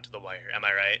comes down to the wire. Am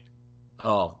I right?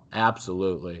 Oh,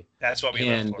 absolutely. That's what we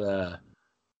live for.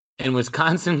 And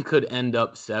Wisconsin could end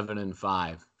up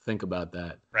 7-5. Think about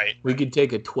that. Right. We could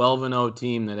take a 12-0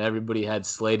 team that everybody had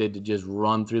slated to just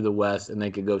run through the West, and they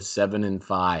could go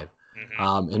 7-5.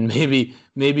 Mm-hmm. And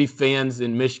maybe fans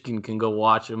in Michigan can go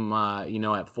watch them,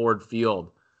 at Ford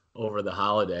Field over the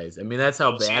holidays. I mean, that's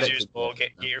how bad Caesars Bowl.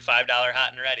 Get your $5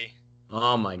 hot and ready.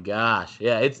 Oh my gosh,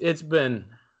 yeah,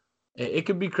 it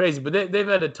could be crazy, but they've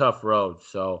had a tough road.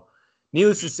 So,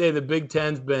 needless to say, the Big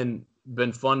Ten's been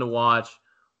fun to watch.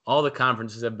 All the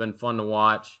conferences have been fun to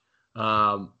watch.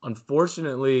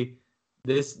 Unfortunately,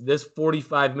 this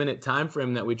 45-minute time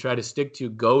frame that we try to stick to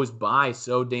goes by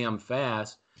so damn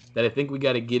fast that I think we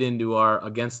got to get into our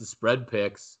against the spread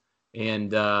picks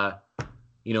and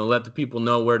let the people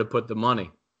know where to put the money.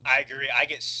 I agree. I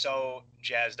get so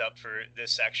jazzed up for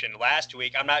this section. Last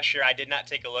week, I'm not sure. I did not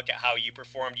take a look at how you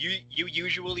performed. You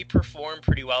usually perform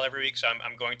pretty well every week, so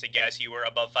I'm going to guess you were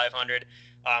above 500.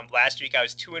 Last week, I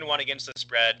was 2-1 against the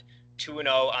spread, 2-0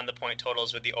 on the point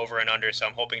totals with the over and under, so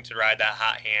I'm hoping to ride that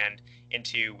hot hand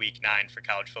into week 9 for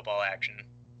college football action.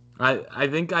 I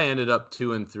think I ended up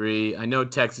 2-3. I know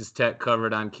Texas Tech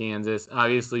covered on Kansas.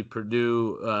 Obviously,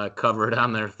 Purdue covered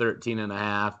on their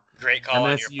 13.5. Great call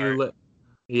on your part.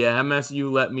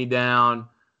 MSU let me down.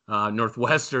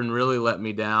 Northwestern really let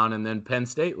me down, and then Penn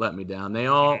State let me down. They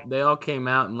all came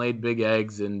out and laid big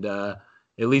eggs, and at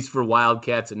least for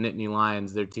Wildcats and Nittany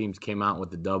Lions, their teams came out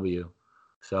with the W.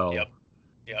 So,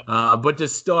 Yep. But to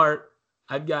start,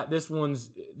 I've got this one's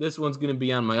going to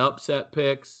be on my upset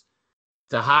picks.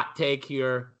 It's a hot take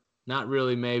here, not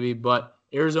really maybe, but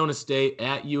Arizona State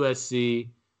at USC,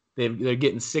 they're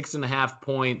getting 6.5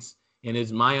 points, and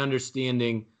it's my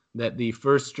understanding that the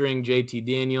first string JT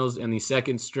Daniels and the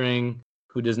second string,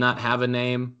 who does not have a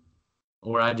name,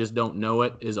 or I just don't know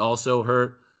it, is also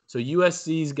hurt. So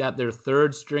USC's got their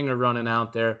third stringer running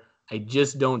out there. I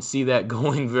just don't see that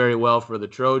going very well for the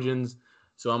Trojans.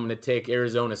 So I'm going to take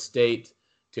Arizona State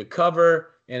to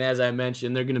cover. And as I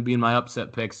mentioned, they're going to be in my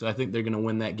upset pick. So I think they're going to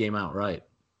win that game outright.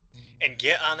 And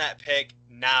get on that pick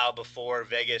now before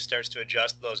Vegas starts to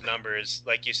adjust those numbers.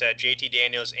 Like you said, JT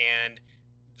Daniels and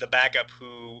the backup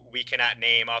who we cannot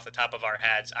name off the top of our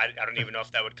heads. I don't even know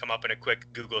if that would come up in a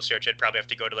quick Google search. I'd probably have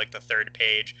to go to like the third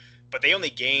page. But they only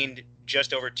gained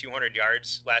just over 200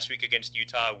 yards last week against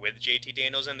Utah with JT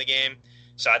Daniels in the game.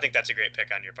 So I think that's a great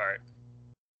pick on your part.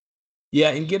 Yeah,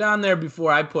 and get on there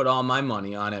before I put all my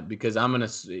money on it, because I'm going to,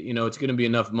 it's going to be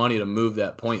enough money to move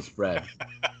that point spread.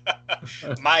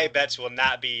 My bets will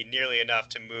not be nearly enough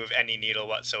to move any needle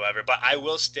whatsoever, but I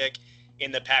will stick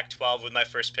in the Pac-12 with my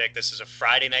first pick. This is a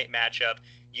Friday night matchup.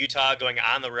 Utah going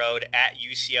on the road at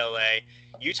UCLA.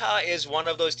 Utah is one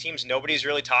of those teams nobody's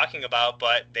really talking about,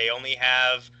 but they only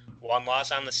have one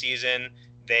loss on the season.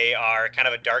 They are kind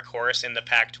of a dark horse in the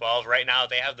Pac-12. Right now,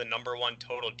 they have the number one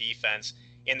total defense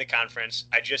in the conference.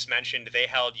 I just mentioned they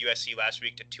held USC last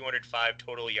week to 205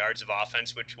 total yards of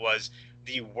offense, which was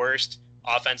the worst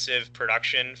offensive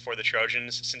production for the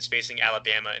Trojans since facing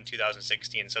Alabama in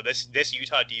 2016. So this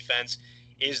Utah defense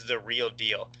is the real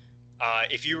deal.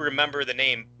 If you remember the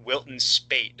name Wilton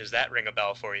Speight, does that ring a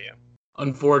bell for you?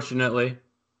 Unfortunately.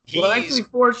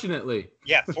 Fortunately.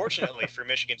 Yeah, fortunately for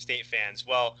Michigan State fans.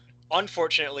 Well,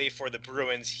 unfortunately for the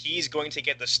Bruins, he's going to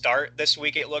get the start this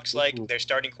week, it looks like. Their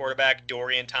starting quarterback,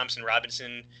 Dorian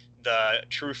Thompson-Robinson, the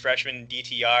true freshman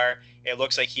DTR, it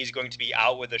looks like he's going to be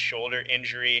out with a shoulder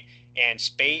injury. And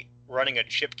Speight running a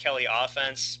Chip Kelly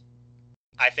offense,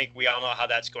 I think we all know how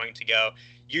that's going to go.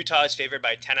 Utah is favored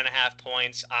by 10.5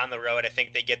 points on the road. I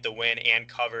think they get the win and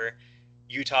cover.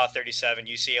 Utah 37,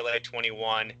 UCLA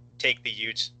 21. Take the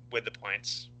Utes with the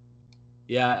points.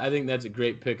 Yeah, I think that's a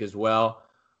great pick as well.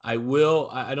 I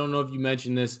don't know if you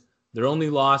mentioned this, their only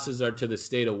losses are to the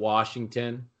state of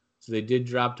Washington. So they did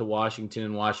drop to Washington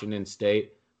and Washington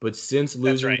State. But since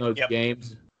losing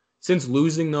games, since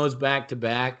losing those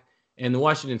back-to-back, and the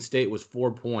Washington State was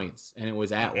 4 points, and it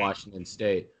was at Washington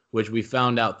State, which we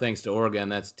found out thanks to Oregon.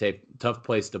 That's a tough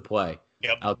place to play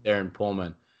out there in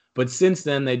Pullman. But since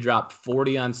then, they dropped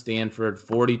 40 on Stanford,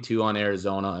 42 on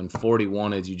Arizona, and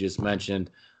 41, as you just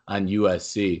mentioned, on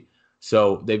USC.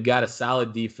 So they've got a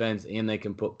solid defense, and they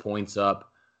can put points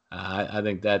up. I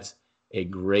think that's a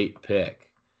great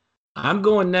pick. I'm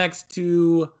going next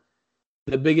to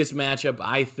the biggest matchup,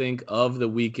 I think, of the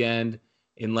weekend,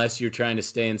 unless you're trying to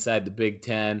stay inside the Big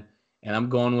Ten. And I'm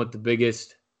going with the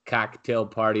biggest cocktail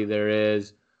party there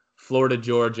is, Florida,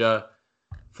 Georgia.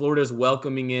 Florida's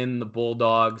welcoming in the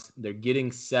Bulldogs. They're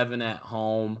getting 7 at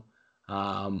home.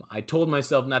 I told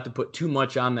myself not to put too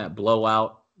much on that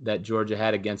blowout that Georgia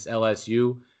had against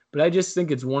LSU, but I just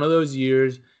think it's one of those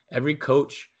years. Every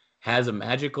coach has a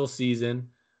magical season.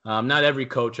 Not every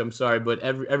coach, I'm sorry, but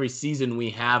every season we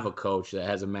have a coach that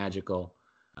has a magical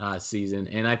season,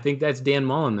 and I think that's Dan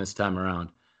Mullen this time around.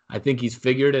 I think he's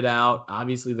figured it out.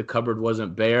 Obviously, the cupboard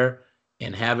wasn't bare,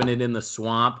 and having it in the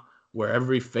swamp where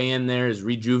every fan there is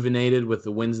rejuvenated with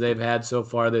the wins they've had so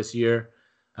far this year.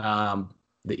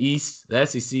 The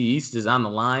SEC East is on the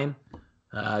line.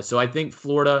 So I think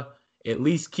Florida at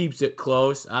least keeps it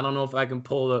close. I don't know if I can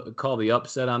call the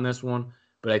upset on this one,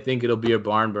 but I think it'll be a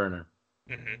barn burner.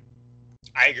 Mm-hmm.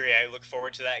 I agree. I look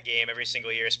forward to that game every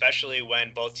single year, especially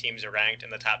when both teams are ranked in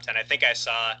the top 10. I think I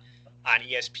saw on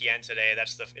ESPN today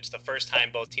it's the first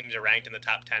time both teams are ranked in the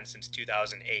top 10 since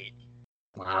 2008.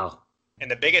 Wow. And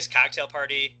the biggest cocktail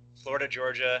party, Florida,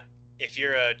 Georgia. If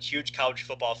you're a huge college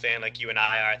football fan like you and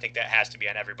I are, I think that has to be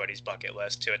on everybody's bucket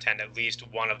list to attend at least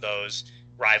one of those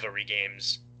rivalry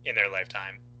games in their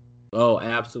lifetime. Oh,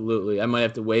 absolutely. I might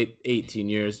have to wait 18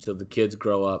 years till the kids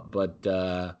grow up,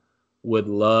 but would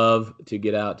love to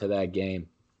get out to that game.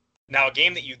 Now, a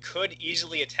game that you could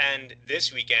easily attend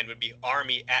this weekend would be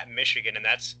Army at Michigan,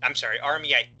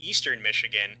 Army at Eastern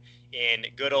Michigan in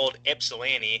good old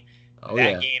Ypsilanti.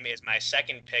 That game is my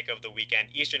second pick of the weekend.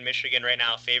 Eastern Michigan right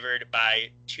now favored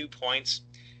by 2 points.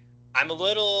 I'm a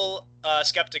little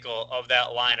skeptical of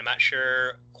that line. I'm not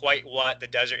sure quite what the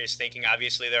desert is thinking.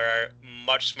 Obviously, there are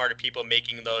much smarter people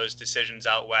making those decisions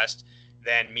out west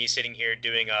than me sitting here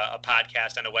doing a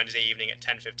podcast on a Wednesday evening at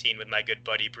 10:15 with my good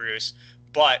buddy Bruce.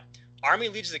 But Army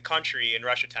leads the country in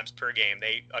rush attempts per game.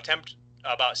 They attempt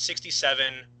about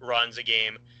 67 runs a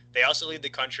game. They also lead the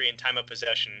country in time of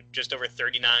possession, just over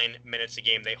 39 minutes a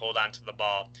game they hold on to the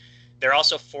ball. They're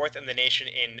also fourth in the nation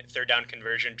in third down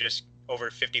conversion, just over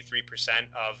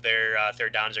 53% of their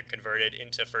third downs are converted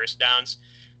into first downs.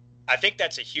 I think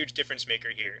that's a huge difference maker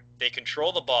here. They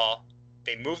control the ball.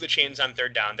 They move the chains on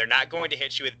third down. They're not going to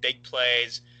hit you with big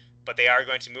plays, but they are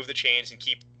going to move the chains and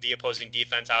keep the opposing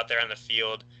defense out there on the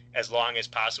field as long as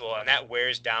possible, and that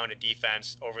wears down a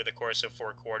defense over the course of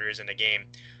 4 quarters in a game.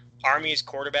 Army's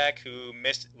quarterback, who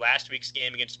missed last week's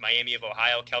game against Miami of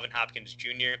Ohio, Kelvin Hopkins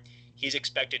Jr., he's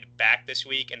expected back this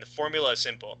week, and the formula is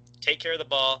simple. Take care of the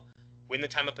ball, win the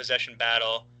time of possession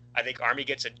battle. I think Army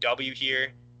gets a W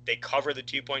here. They cover the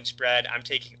 2-point spread. I'm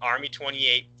taking Army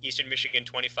 28, Eastern Michigan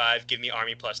 25. Give me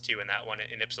Army +2 in that one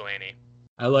in Ypsilanti.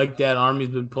 I like that. Army's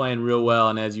been playing real well,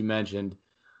 and as you mentioned,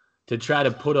 to try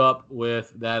to put up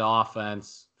with that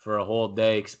offense for a whole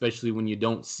day, especially when you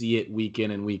don't see it week in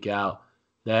and week out,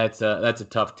 that's a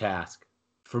tough task.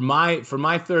 For my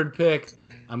third pick,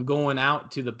 I'm going out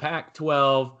to the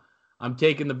Pac-12. I'm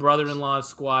taking the brother-in-law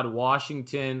squad,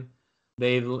 Washington.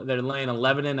 They're laying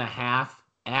 11.5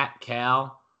 at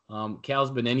Cal.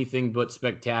 Cal's been anything but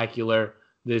spectacular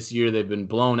this year. They've been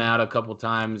blown out a couple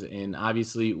times, and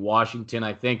obviously Washington,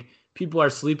 I think people are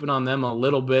sleeping on them a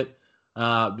little bit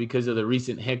because of the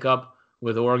recent hiccup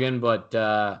with Oregon, but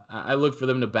I look for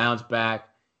them to bounce back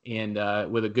and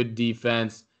with a good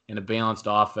defense and a balanced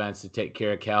offense to take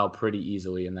care of Cal pretty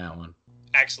easily in that one.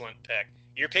 Excellent pick.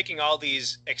 You're picking all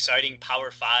these exciting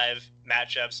Power 5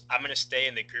 matchups. I'm going to stay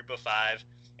in the group of 5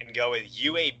 and go with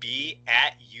UAB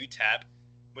at UTEP,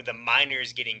 with the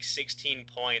Miners getting 16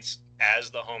 points as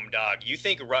the home dog. You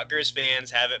think Rutgers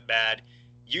fans have it bad?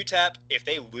 UTEP, if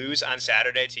they lose on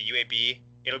Saturday to UAB,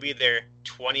 it'll be their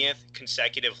 20th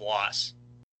consecutive loss.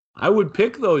 I would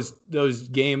pick those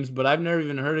games, but I've never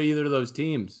even heard of either of those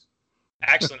teams.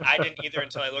 Excellent. I didn't either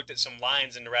until I looked at some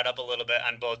lines and read up a little bit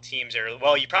on both teams.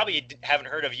 Well, you probably haven't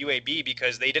heard of UAB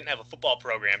because they didn't have a football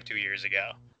program 2 years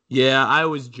ago. Yeah, I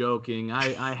was joking.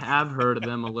 I have heard of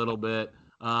them a little bit.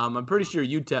 I'm pretty sure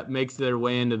UTEP makes their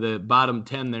way into the bottom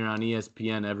 10 there on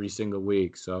ESPN every single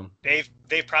week. So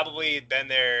they've probably been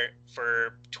there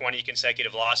for 20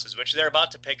 consecutive losses, which they're about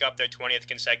to pick up their 20th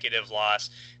consecutive loss.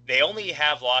 They only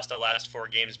have lost the last 4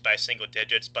 games by single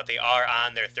digits, but they are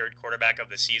on their third quarterback of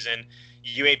the season.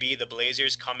 UAB, the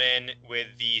Blazers, come in with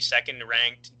the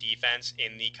second-ranked defense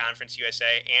in the Conference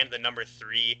USA and the number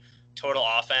 3 total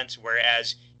offense,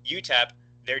 whereas UTEP,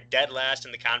 they're dead last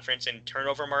in the conference in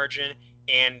turnover margin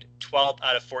and 12th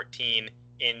out of 14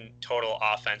 in total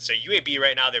offense. So UAB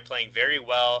right now, they're playing very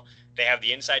well. They have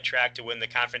the inside track to win the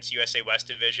Conference USA West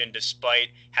Division despite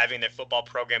having their football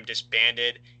program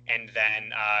disbanded and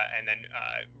then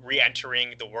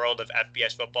re-entering the world of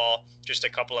FBS football just a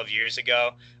couple of years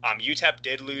ago. UTEP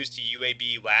did lose to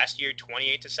UAB last year,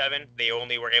 28-7. They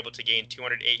only were able to gain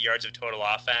 208 yards of total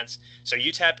offense. So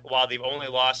UTEP, while they've only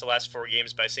lost the last 4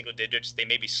 games by single digits, they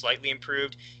may be slightly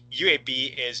improved.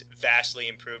 UAB is vastly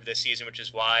improved this season, which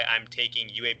is why I'm taking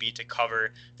UAB to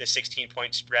cover the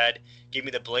 16-point spread. Give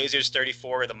me the Blazers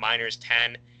 34 or the Miners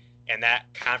 10, and that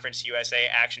Conference USA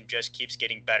action just keeps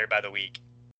getting better by the week.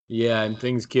 Yeah, and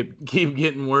things keep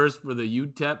getting worse for the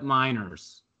UTEP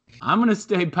Miners. I'm going to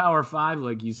stay Power 5,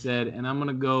 like you said, and I'm going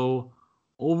to go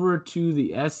over to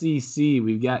the SEC.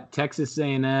 We've got Texas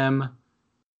A&M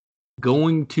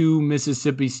going to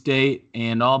Mississippi State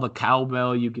and all the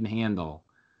cowbell you can handle.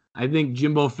 I think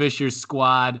Jimbo Fisher's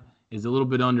squad is a little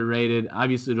bit underrated.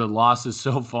 Obviously, the losses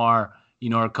so far,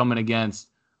 are coming against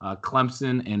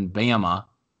Clemson and Bama,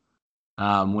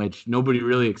 which nobody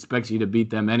really expects you to beat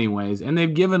them anyways. And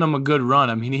they've given them a good run.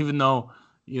 I mean, even though,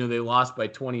 they lost by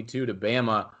 22 to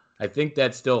Bama, I think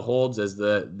that still holds as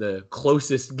the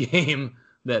closest game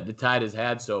that the Tide has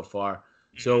had so far.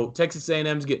 So Texas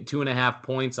A&M's getting 2.5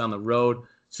 points on the road.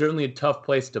 Certainly a tough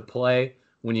place to play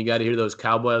when you got to hear those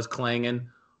cowbells clanging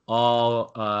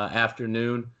all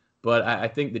afternoon. But I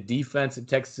think the defense that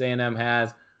Texas A&M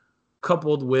has,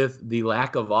 coupled with the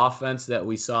lack of offense that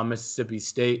we saw Mississippi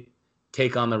State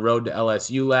take on the road to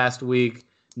LSU last week,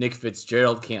 Nick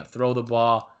Fitzgerald can't throw the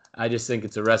ball. I just think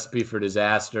it's a recipe for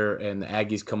disaster, and the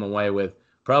Aggies come away with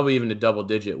probably even a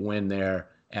double-digit win there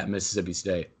at Mississippi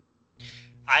State.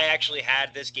 I actually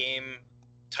had this game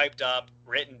typed up,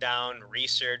 written down,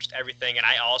 researched everything, and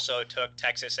I also took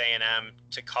Texas A&M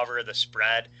to cover the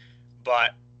spread,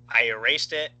 but I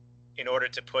erased it in order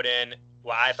to put in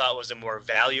what I thought was a more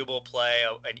valuable play,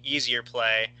 an easier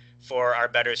play for our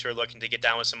bettors who are looking to get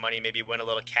down with some money, maybe win a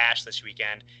little cash this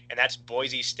weekend, and that's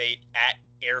Boise State at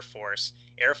Air Force.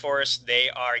 Air Force, they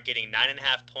are getting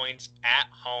 9.5 points at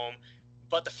home.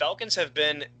 But the Falcons have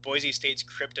been Boise State's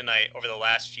kryptonite over the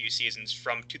last few seasons.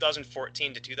 From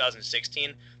 2014 to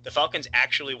 2016, the Falcons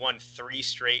actually won 3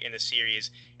 straight in the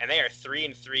series, and they are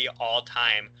 3-3 all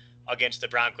time against the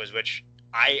Broncos, which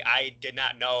I did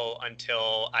not know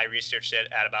until I researched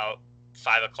it at about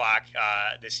 5 o'clock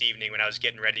this evening when I was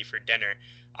getting ready for dinner.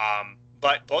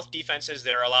 But both defenses,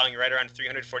 they're allowing right around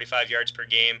 345 yards per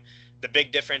game. The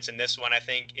big difference in this one, I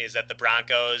think, is that the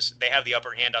Broncos, they have the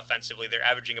upper hand offensively. They're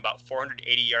averaging about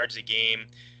 480 yards a game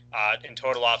in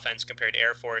total offense compared to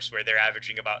Air Force, where they're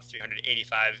averaging about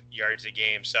 385 yards a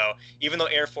game. So even though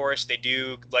Air Force, they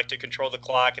do like to control the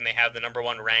clock and they have the number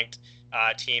 1 ranked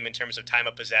team in terms of time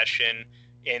of possession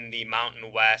in the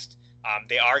Mountain West,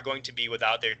 they are going to be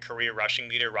without their career rushing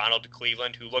leader, Ronald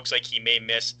Cleveland, who looks like he may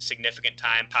miss significant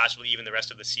time, possibly even the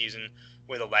rest of the season,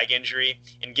 with a leg injury.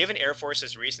 And given Air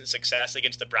Force's recent success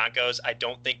against the Broncos, I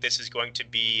don't think this is going to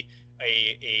be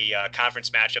a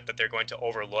conference matchup that they're going to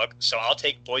overlook. So I'll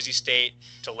take Boise State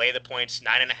to lay the points,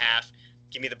 9.5.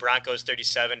 Give me the Broncos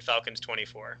 37, Falcons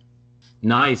 24.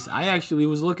 Nice. I actually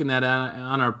was looking at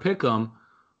on our pick'em,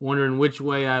 wondering which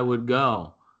way I would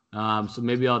go. So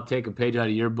maybe I'll take a page out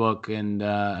of your book and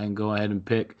go ahead and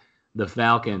pick the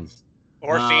Falcons.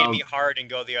 Or fade me hard and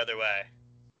go the other way.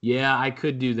 Yeah, I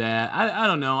could do that. I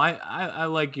don't know. I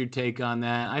like your take on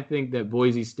that. I think that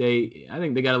Boise State, I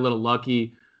think they got a little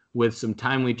lucky with some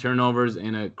timely turnovers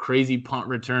and a crazy punt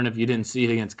return. If you didn't see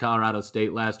it against Colorado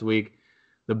State last week,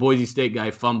 the Boise State guy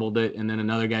fumbled it, and then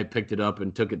another guy picked it up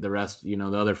and took it the rest, the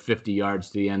other 50 yards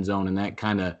to the end zone, and that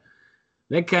kind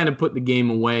of put the game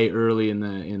away early in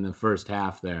the first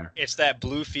half there. It's that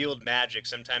blue field magic.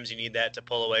 Sometimes you need that to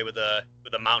pull away with a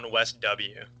Mountain West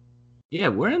W. Yeah,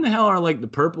 where in the hell are like the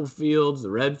purple fields, the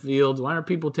red fields? Why aren't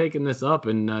people taking this up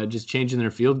and just changing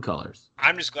their field colors?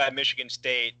 I'm just glad Michigan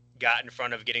State got in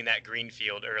front of getting that green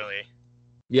field early.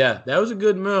 Yeah, that was a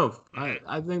good move.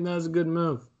 I think that was a good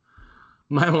move.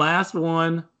 My last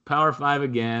one, Power 5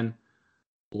 again,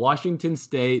 Washington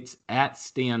State's at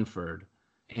Stanford.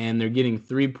 And they're getting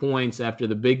 3 points after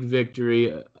the big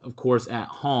victory, of course, at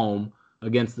home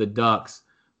against the Ducks.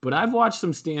 But I've watched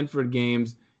some Stanford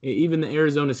games, even the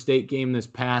Arizona State game this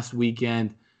past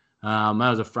weekend. That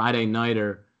was a Friday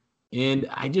nighter. And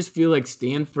I just feel like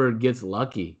Stanford gets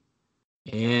lucky.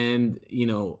 And,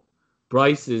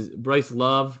 Bryce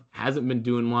Love hasn't been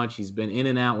doing much. He's been in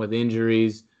and out with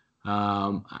injuries.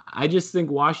 I just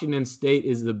think Washington State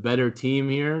is the better team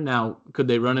here. Now, could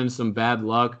they run into some bad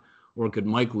luck? Or could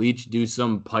Mike Leach do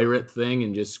some pirate thing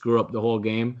and just screw up the whole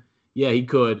game? Yeah, he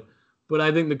could. But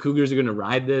I think the Cougars are going to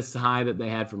ride this high that they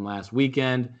had from last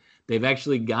weekend. They've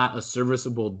actually got a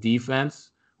serviceable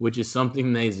defense, which is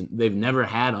something they've never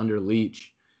had under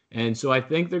Leach. And so I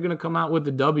think they're going to come out with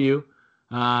the W.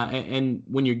 And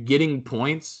when you're getting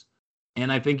points,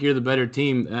 and I think you're the better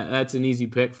team, that's an easy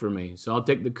pick for me. So I'll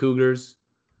take the Cougars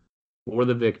for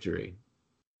the victory.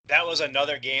 That was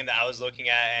another game that I was looking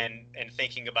at and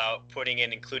thinking about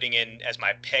including in as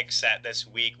my pick set this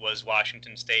week was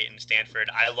Washington State and Stanford.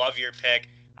 I love your pick.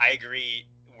 I agree.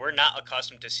 We're not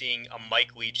accustomed to seeing a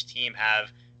Mike Leach team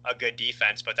have a good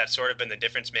defense, but that's sort of been the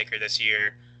difference maker this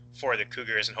year for the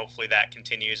Cougars, and hopefully that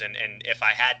continues. And if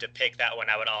I had to pick that one,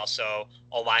 I would also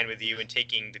align with you in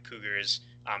taking the Cougars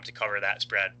to cover that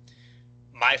spread.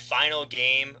 My final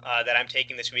game that I'm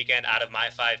taking this weekend out of my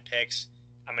 5 picks,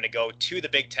 I'm going to go to the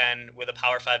Big Ten with a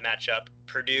Power 5 matchup.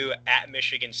 Purdue at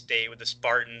Michigan State with the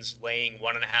Spartans laying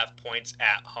 1.5 points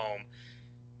at home.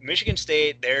 Michigan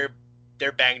State,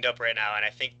 they're banged up right now, and I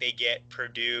think they get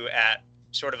Purdue at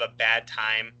sort of a bad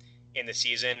time in the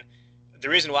season. The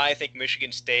reason why I think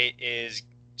Michigan State is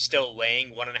still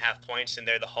laying 1.5 points and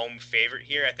they're the home favorite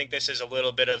here, I think this is a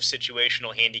little bit of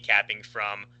situational handicapping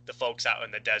from the folks out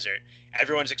in the desert.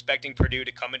 Everyone's expecting Purdue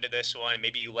to come into this one,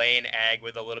 maybe lay an egg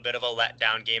with a little bit of a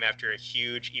letdown game after a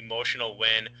huge emotional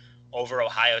win over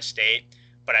Ohio State.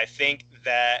 But I think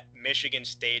that Michigan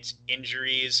State's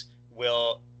injuries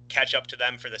will catch up to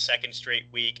them for the second straight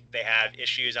week. They have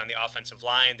issues on the offensive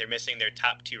line. They're missing their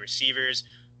top 2 receivers.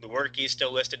 Lewerke is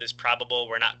still listed as probable.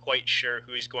 We're not quite sure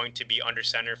who is going to be under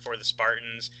center for the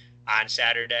Spartans on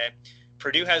Saturday.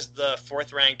 Purdue has the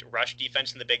 4th-ranked rush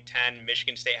defense in the Big Ten.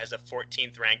 Michigan State has the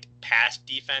 14th-ranked pass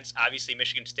defense. Obviously,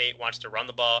 Michigan State wants to run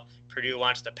the ball. Purdue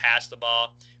wants to pass the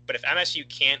ball. But if MSU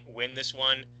can't win this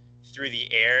one through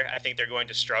the air, I think they're going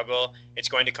to struggle. It's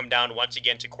going to come down once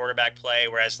again to quarterback play,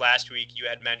 whereas last week you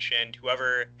had mentioned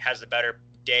whoever has the better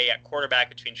day at quarterback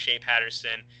between Shea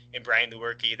Patterson and Brian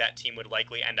Lewerke, that team would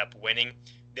likely end up winning.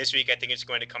 This week, I think it's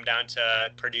going to come down to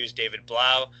Purdue's David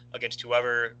Blau against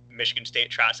whoever Michigan State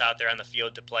trots out there on the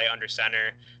field to play under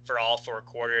center for all 4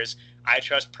 quarters. I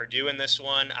trust Purdue in this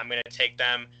one. I'm going to take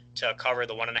them to cover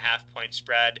the 1.5-point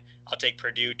spread. I'll take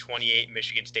Purdue 28,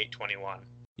 Michigan State 21.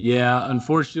 Yeah,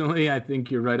 unfortunately, I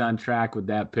think you're right on track with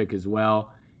that pick as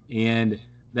well. And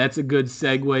that's a good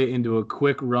segue into a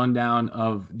quick rundown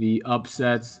of the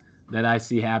upsets that I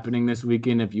see happening this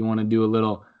weekend if you want to do a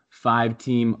little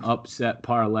 5-team upset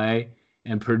parlay.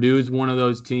 And Purdue's one of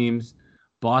those teams.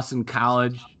 Boston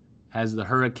College has the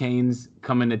Hurricanes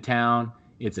coming to town.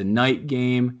 It's a night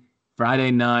game,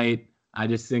 Friday night. I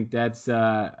just think that's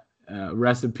a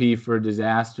recipe for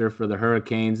disaster for the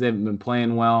Hurricanes. They haven't been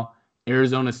playing well.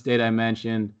 Arizona State I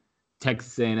mentioned,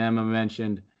 Texas A&M I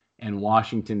mentioned, and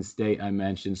Washington State I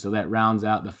mentioned. So that rounds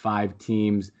out the 5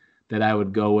 teams that I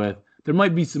would go with. There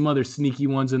might be some other sneaky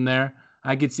ones in there.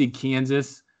 I could see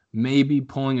Kansas maybe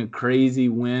pulling a crazy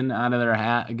win out of their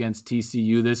hat against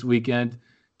TCU this weekend.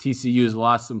 TCU has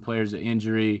lost some players to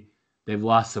injury. They've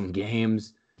lost some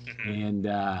games. And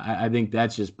I think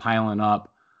that's just piling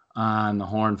up on the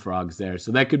Horned Frogs there.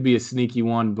 So that could be a sneaky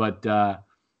one, but I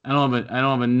don't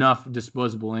have enough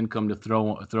disposable income to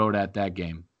throw it at that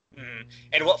game.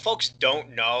 And what folks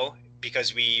don't know,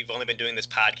 because we've only been doing this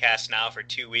podcast now for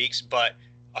 2 weeks, but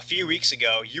a few weeks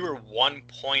ago, you were 1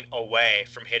 point away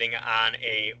from hitting on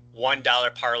a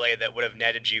 $1 parlay that would have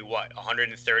netted you, what,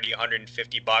 $130,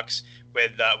 $150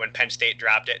 with when Penn State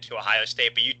dropped it to Ohio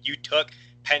State. But you took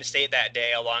Penn State that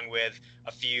day along with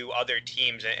a few other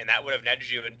teams, and that would have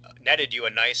netted you a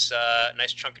nice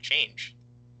chunk of change.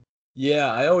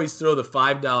 Yeah, I always throw the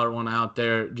 $5 one out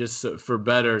there just for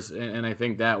bettors, and I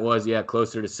think that was,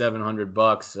 closer to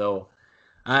 $700. So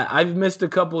I've missed a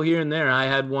couple here and there. I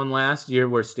had one last year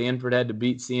where Stanford had to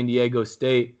beat San Diego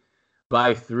State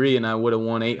by 3, and I would have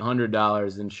won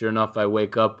 $800. And sure enough, I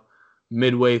wake up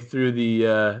midway through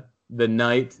the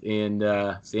night, and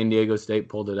San Diego State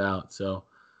pulled it out. So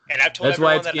that's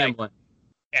why it's gambling.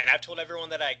 And I've told everyone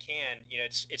that I can,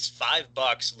 it's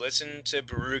 $5. Listen to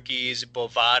Baruchi's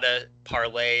Bovada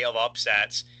parlay of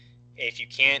upsets. If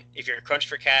you're crunched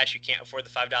for cash, you can't afford the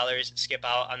 $5, skip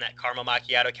out on that caramel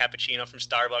macchiato cappuccino from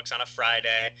Starbucks on a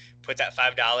Friday. Put that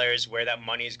 $5 where that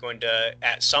money is going to,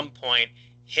 at some point,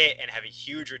 hit and have a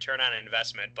huge return on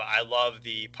investment. But I love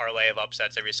the parlay of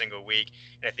upsets every single week,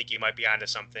 and I think you might be onto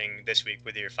something this week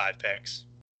with your 5 picks.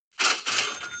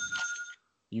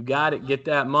 You got it. Get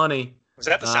that money. Was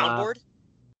that the soundboard?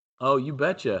 Oh, you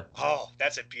betcha. Oh,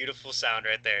 that's a beautiful sound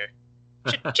right there.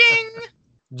 Cha-ching!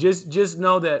 Just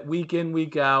know that week in,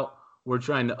 week out, we're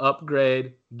trying to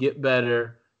upgrade, get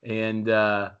better, and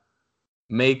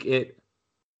make it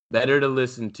better to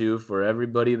listen to for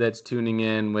everybody that's tuning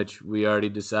in, which we already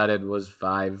decided was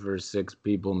 5 or 6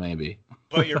 people maybe.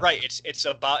 But you're right.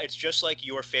 It's just like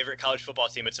your favorite college football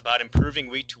team. It's about improving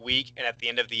week to week, and at the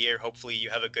end of the year, hopefully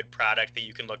you have a good product that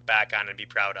you can look back on and be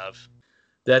proud of.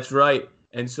 That's right.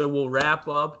 And so we'll wrap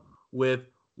up with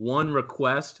one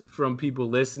request from people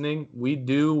listening. We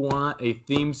do want a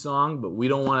theme song, but we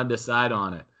don't want to decide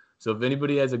on it. So if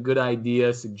anybody has a good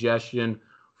idea, suggestion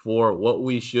for what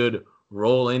we should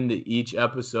roll into each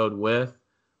episode with,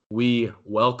 we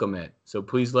welcome it. So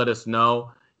please let us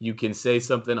know. You can say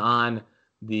something on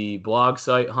the blog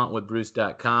site,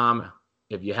 huntwithbruce.com.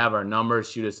 If you have our numbers,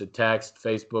 shoot us a text,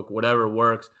 Facebook, whatever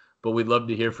works. But we'd love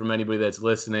to hear from anybody that's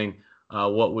listening.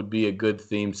 What would be a good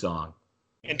theme song?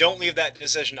 And don't leave that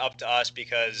decision up to us,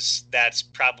 because that's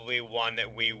probably one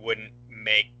that we wouldn't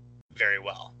make very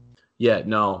well. Yeah,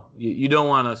 no, you don't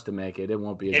want us to make it. It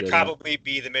won't be a good one. It'd probably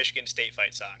be the Michigan State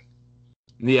fight song.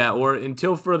 Yeah, or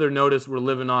until further notice, we're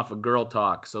living off of Girl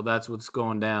Talk, so that's what's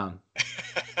going down.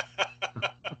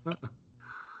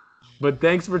 But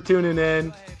thanks for tuning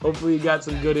in. Hopefully you got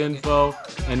some good info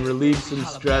and relieved some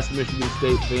stress, Michigan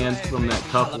State fans, from that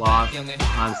tough loss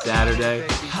on Saturday.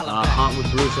 Hunt with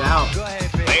Bruce out.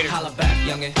 Later. Holla back,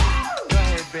 youngin'. Go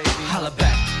ahead, baby. Holla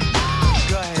back.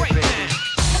 Go ahead, baby.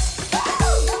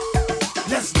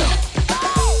 Let's go.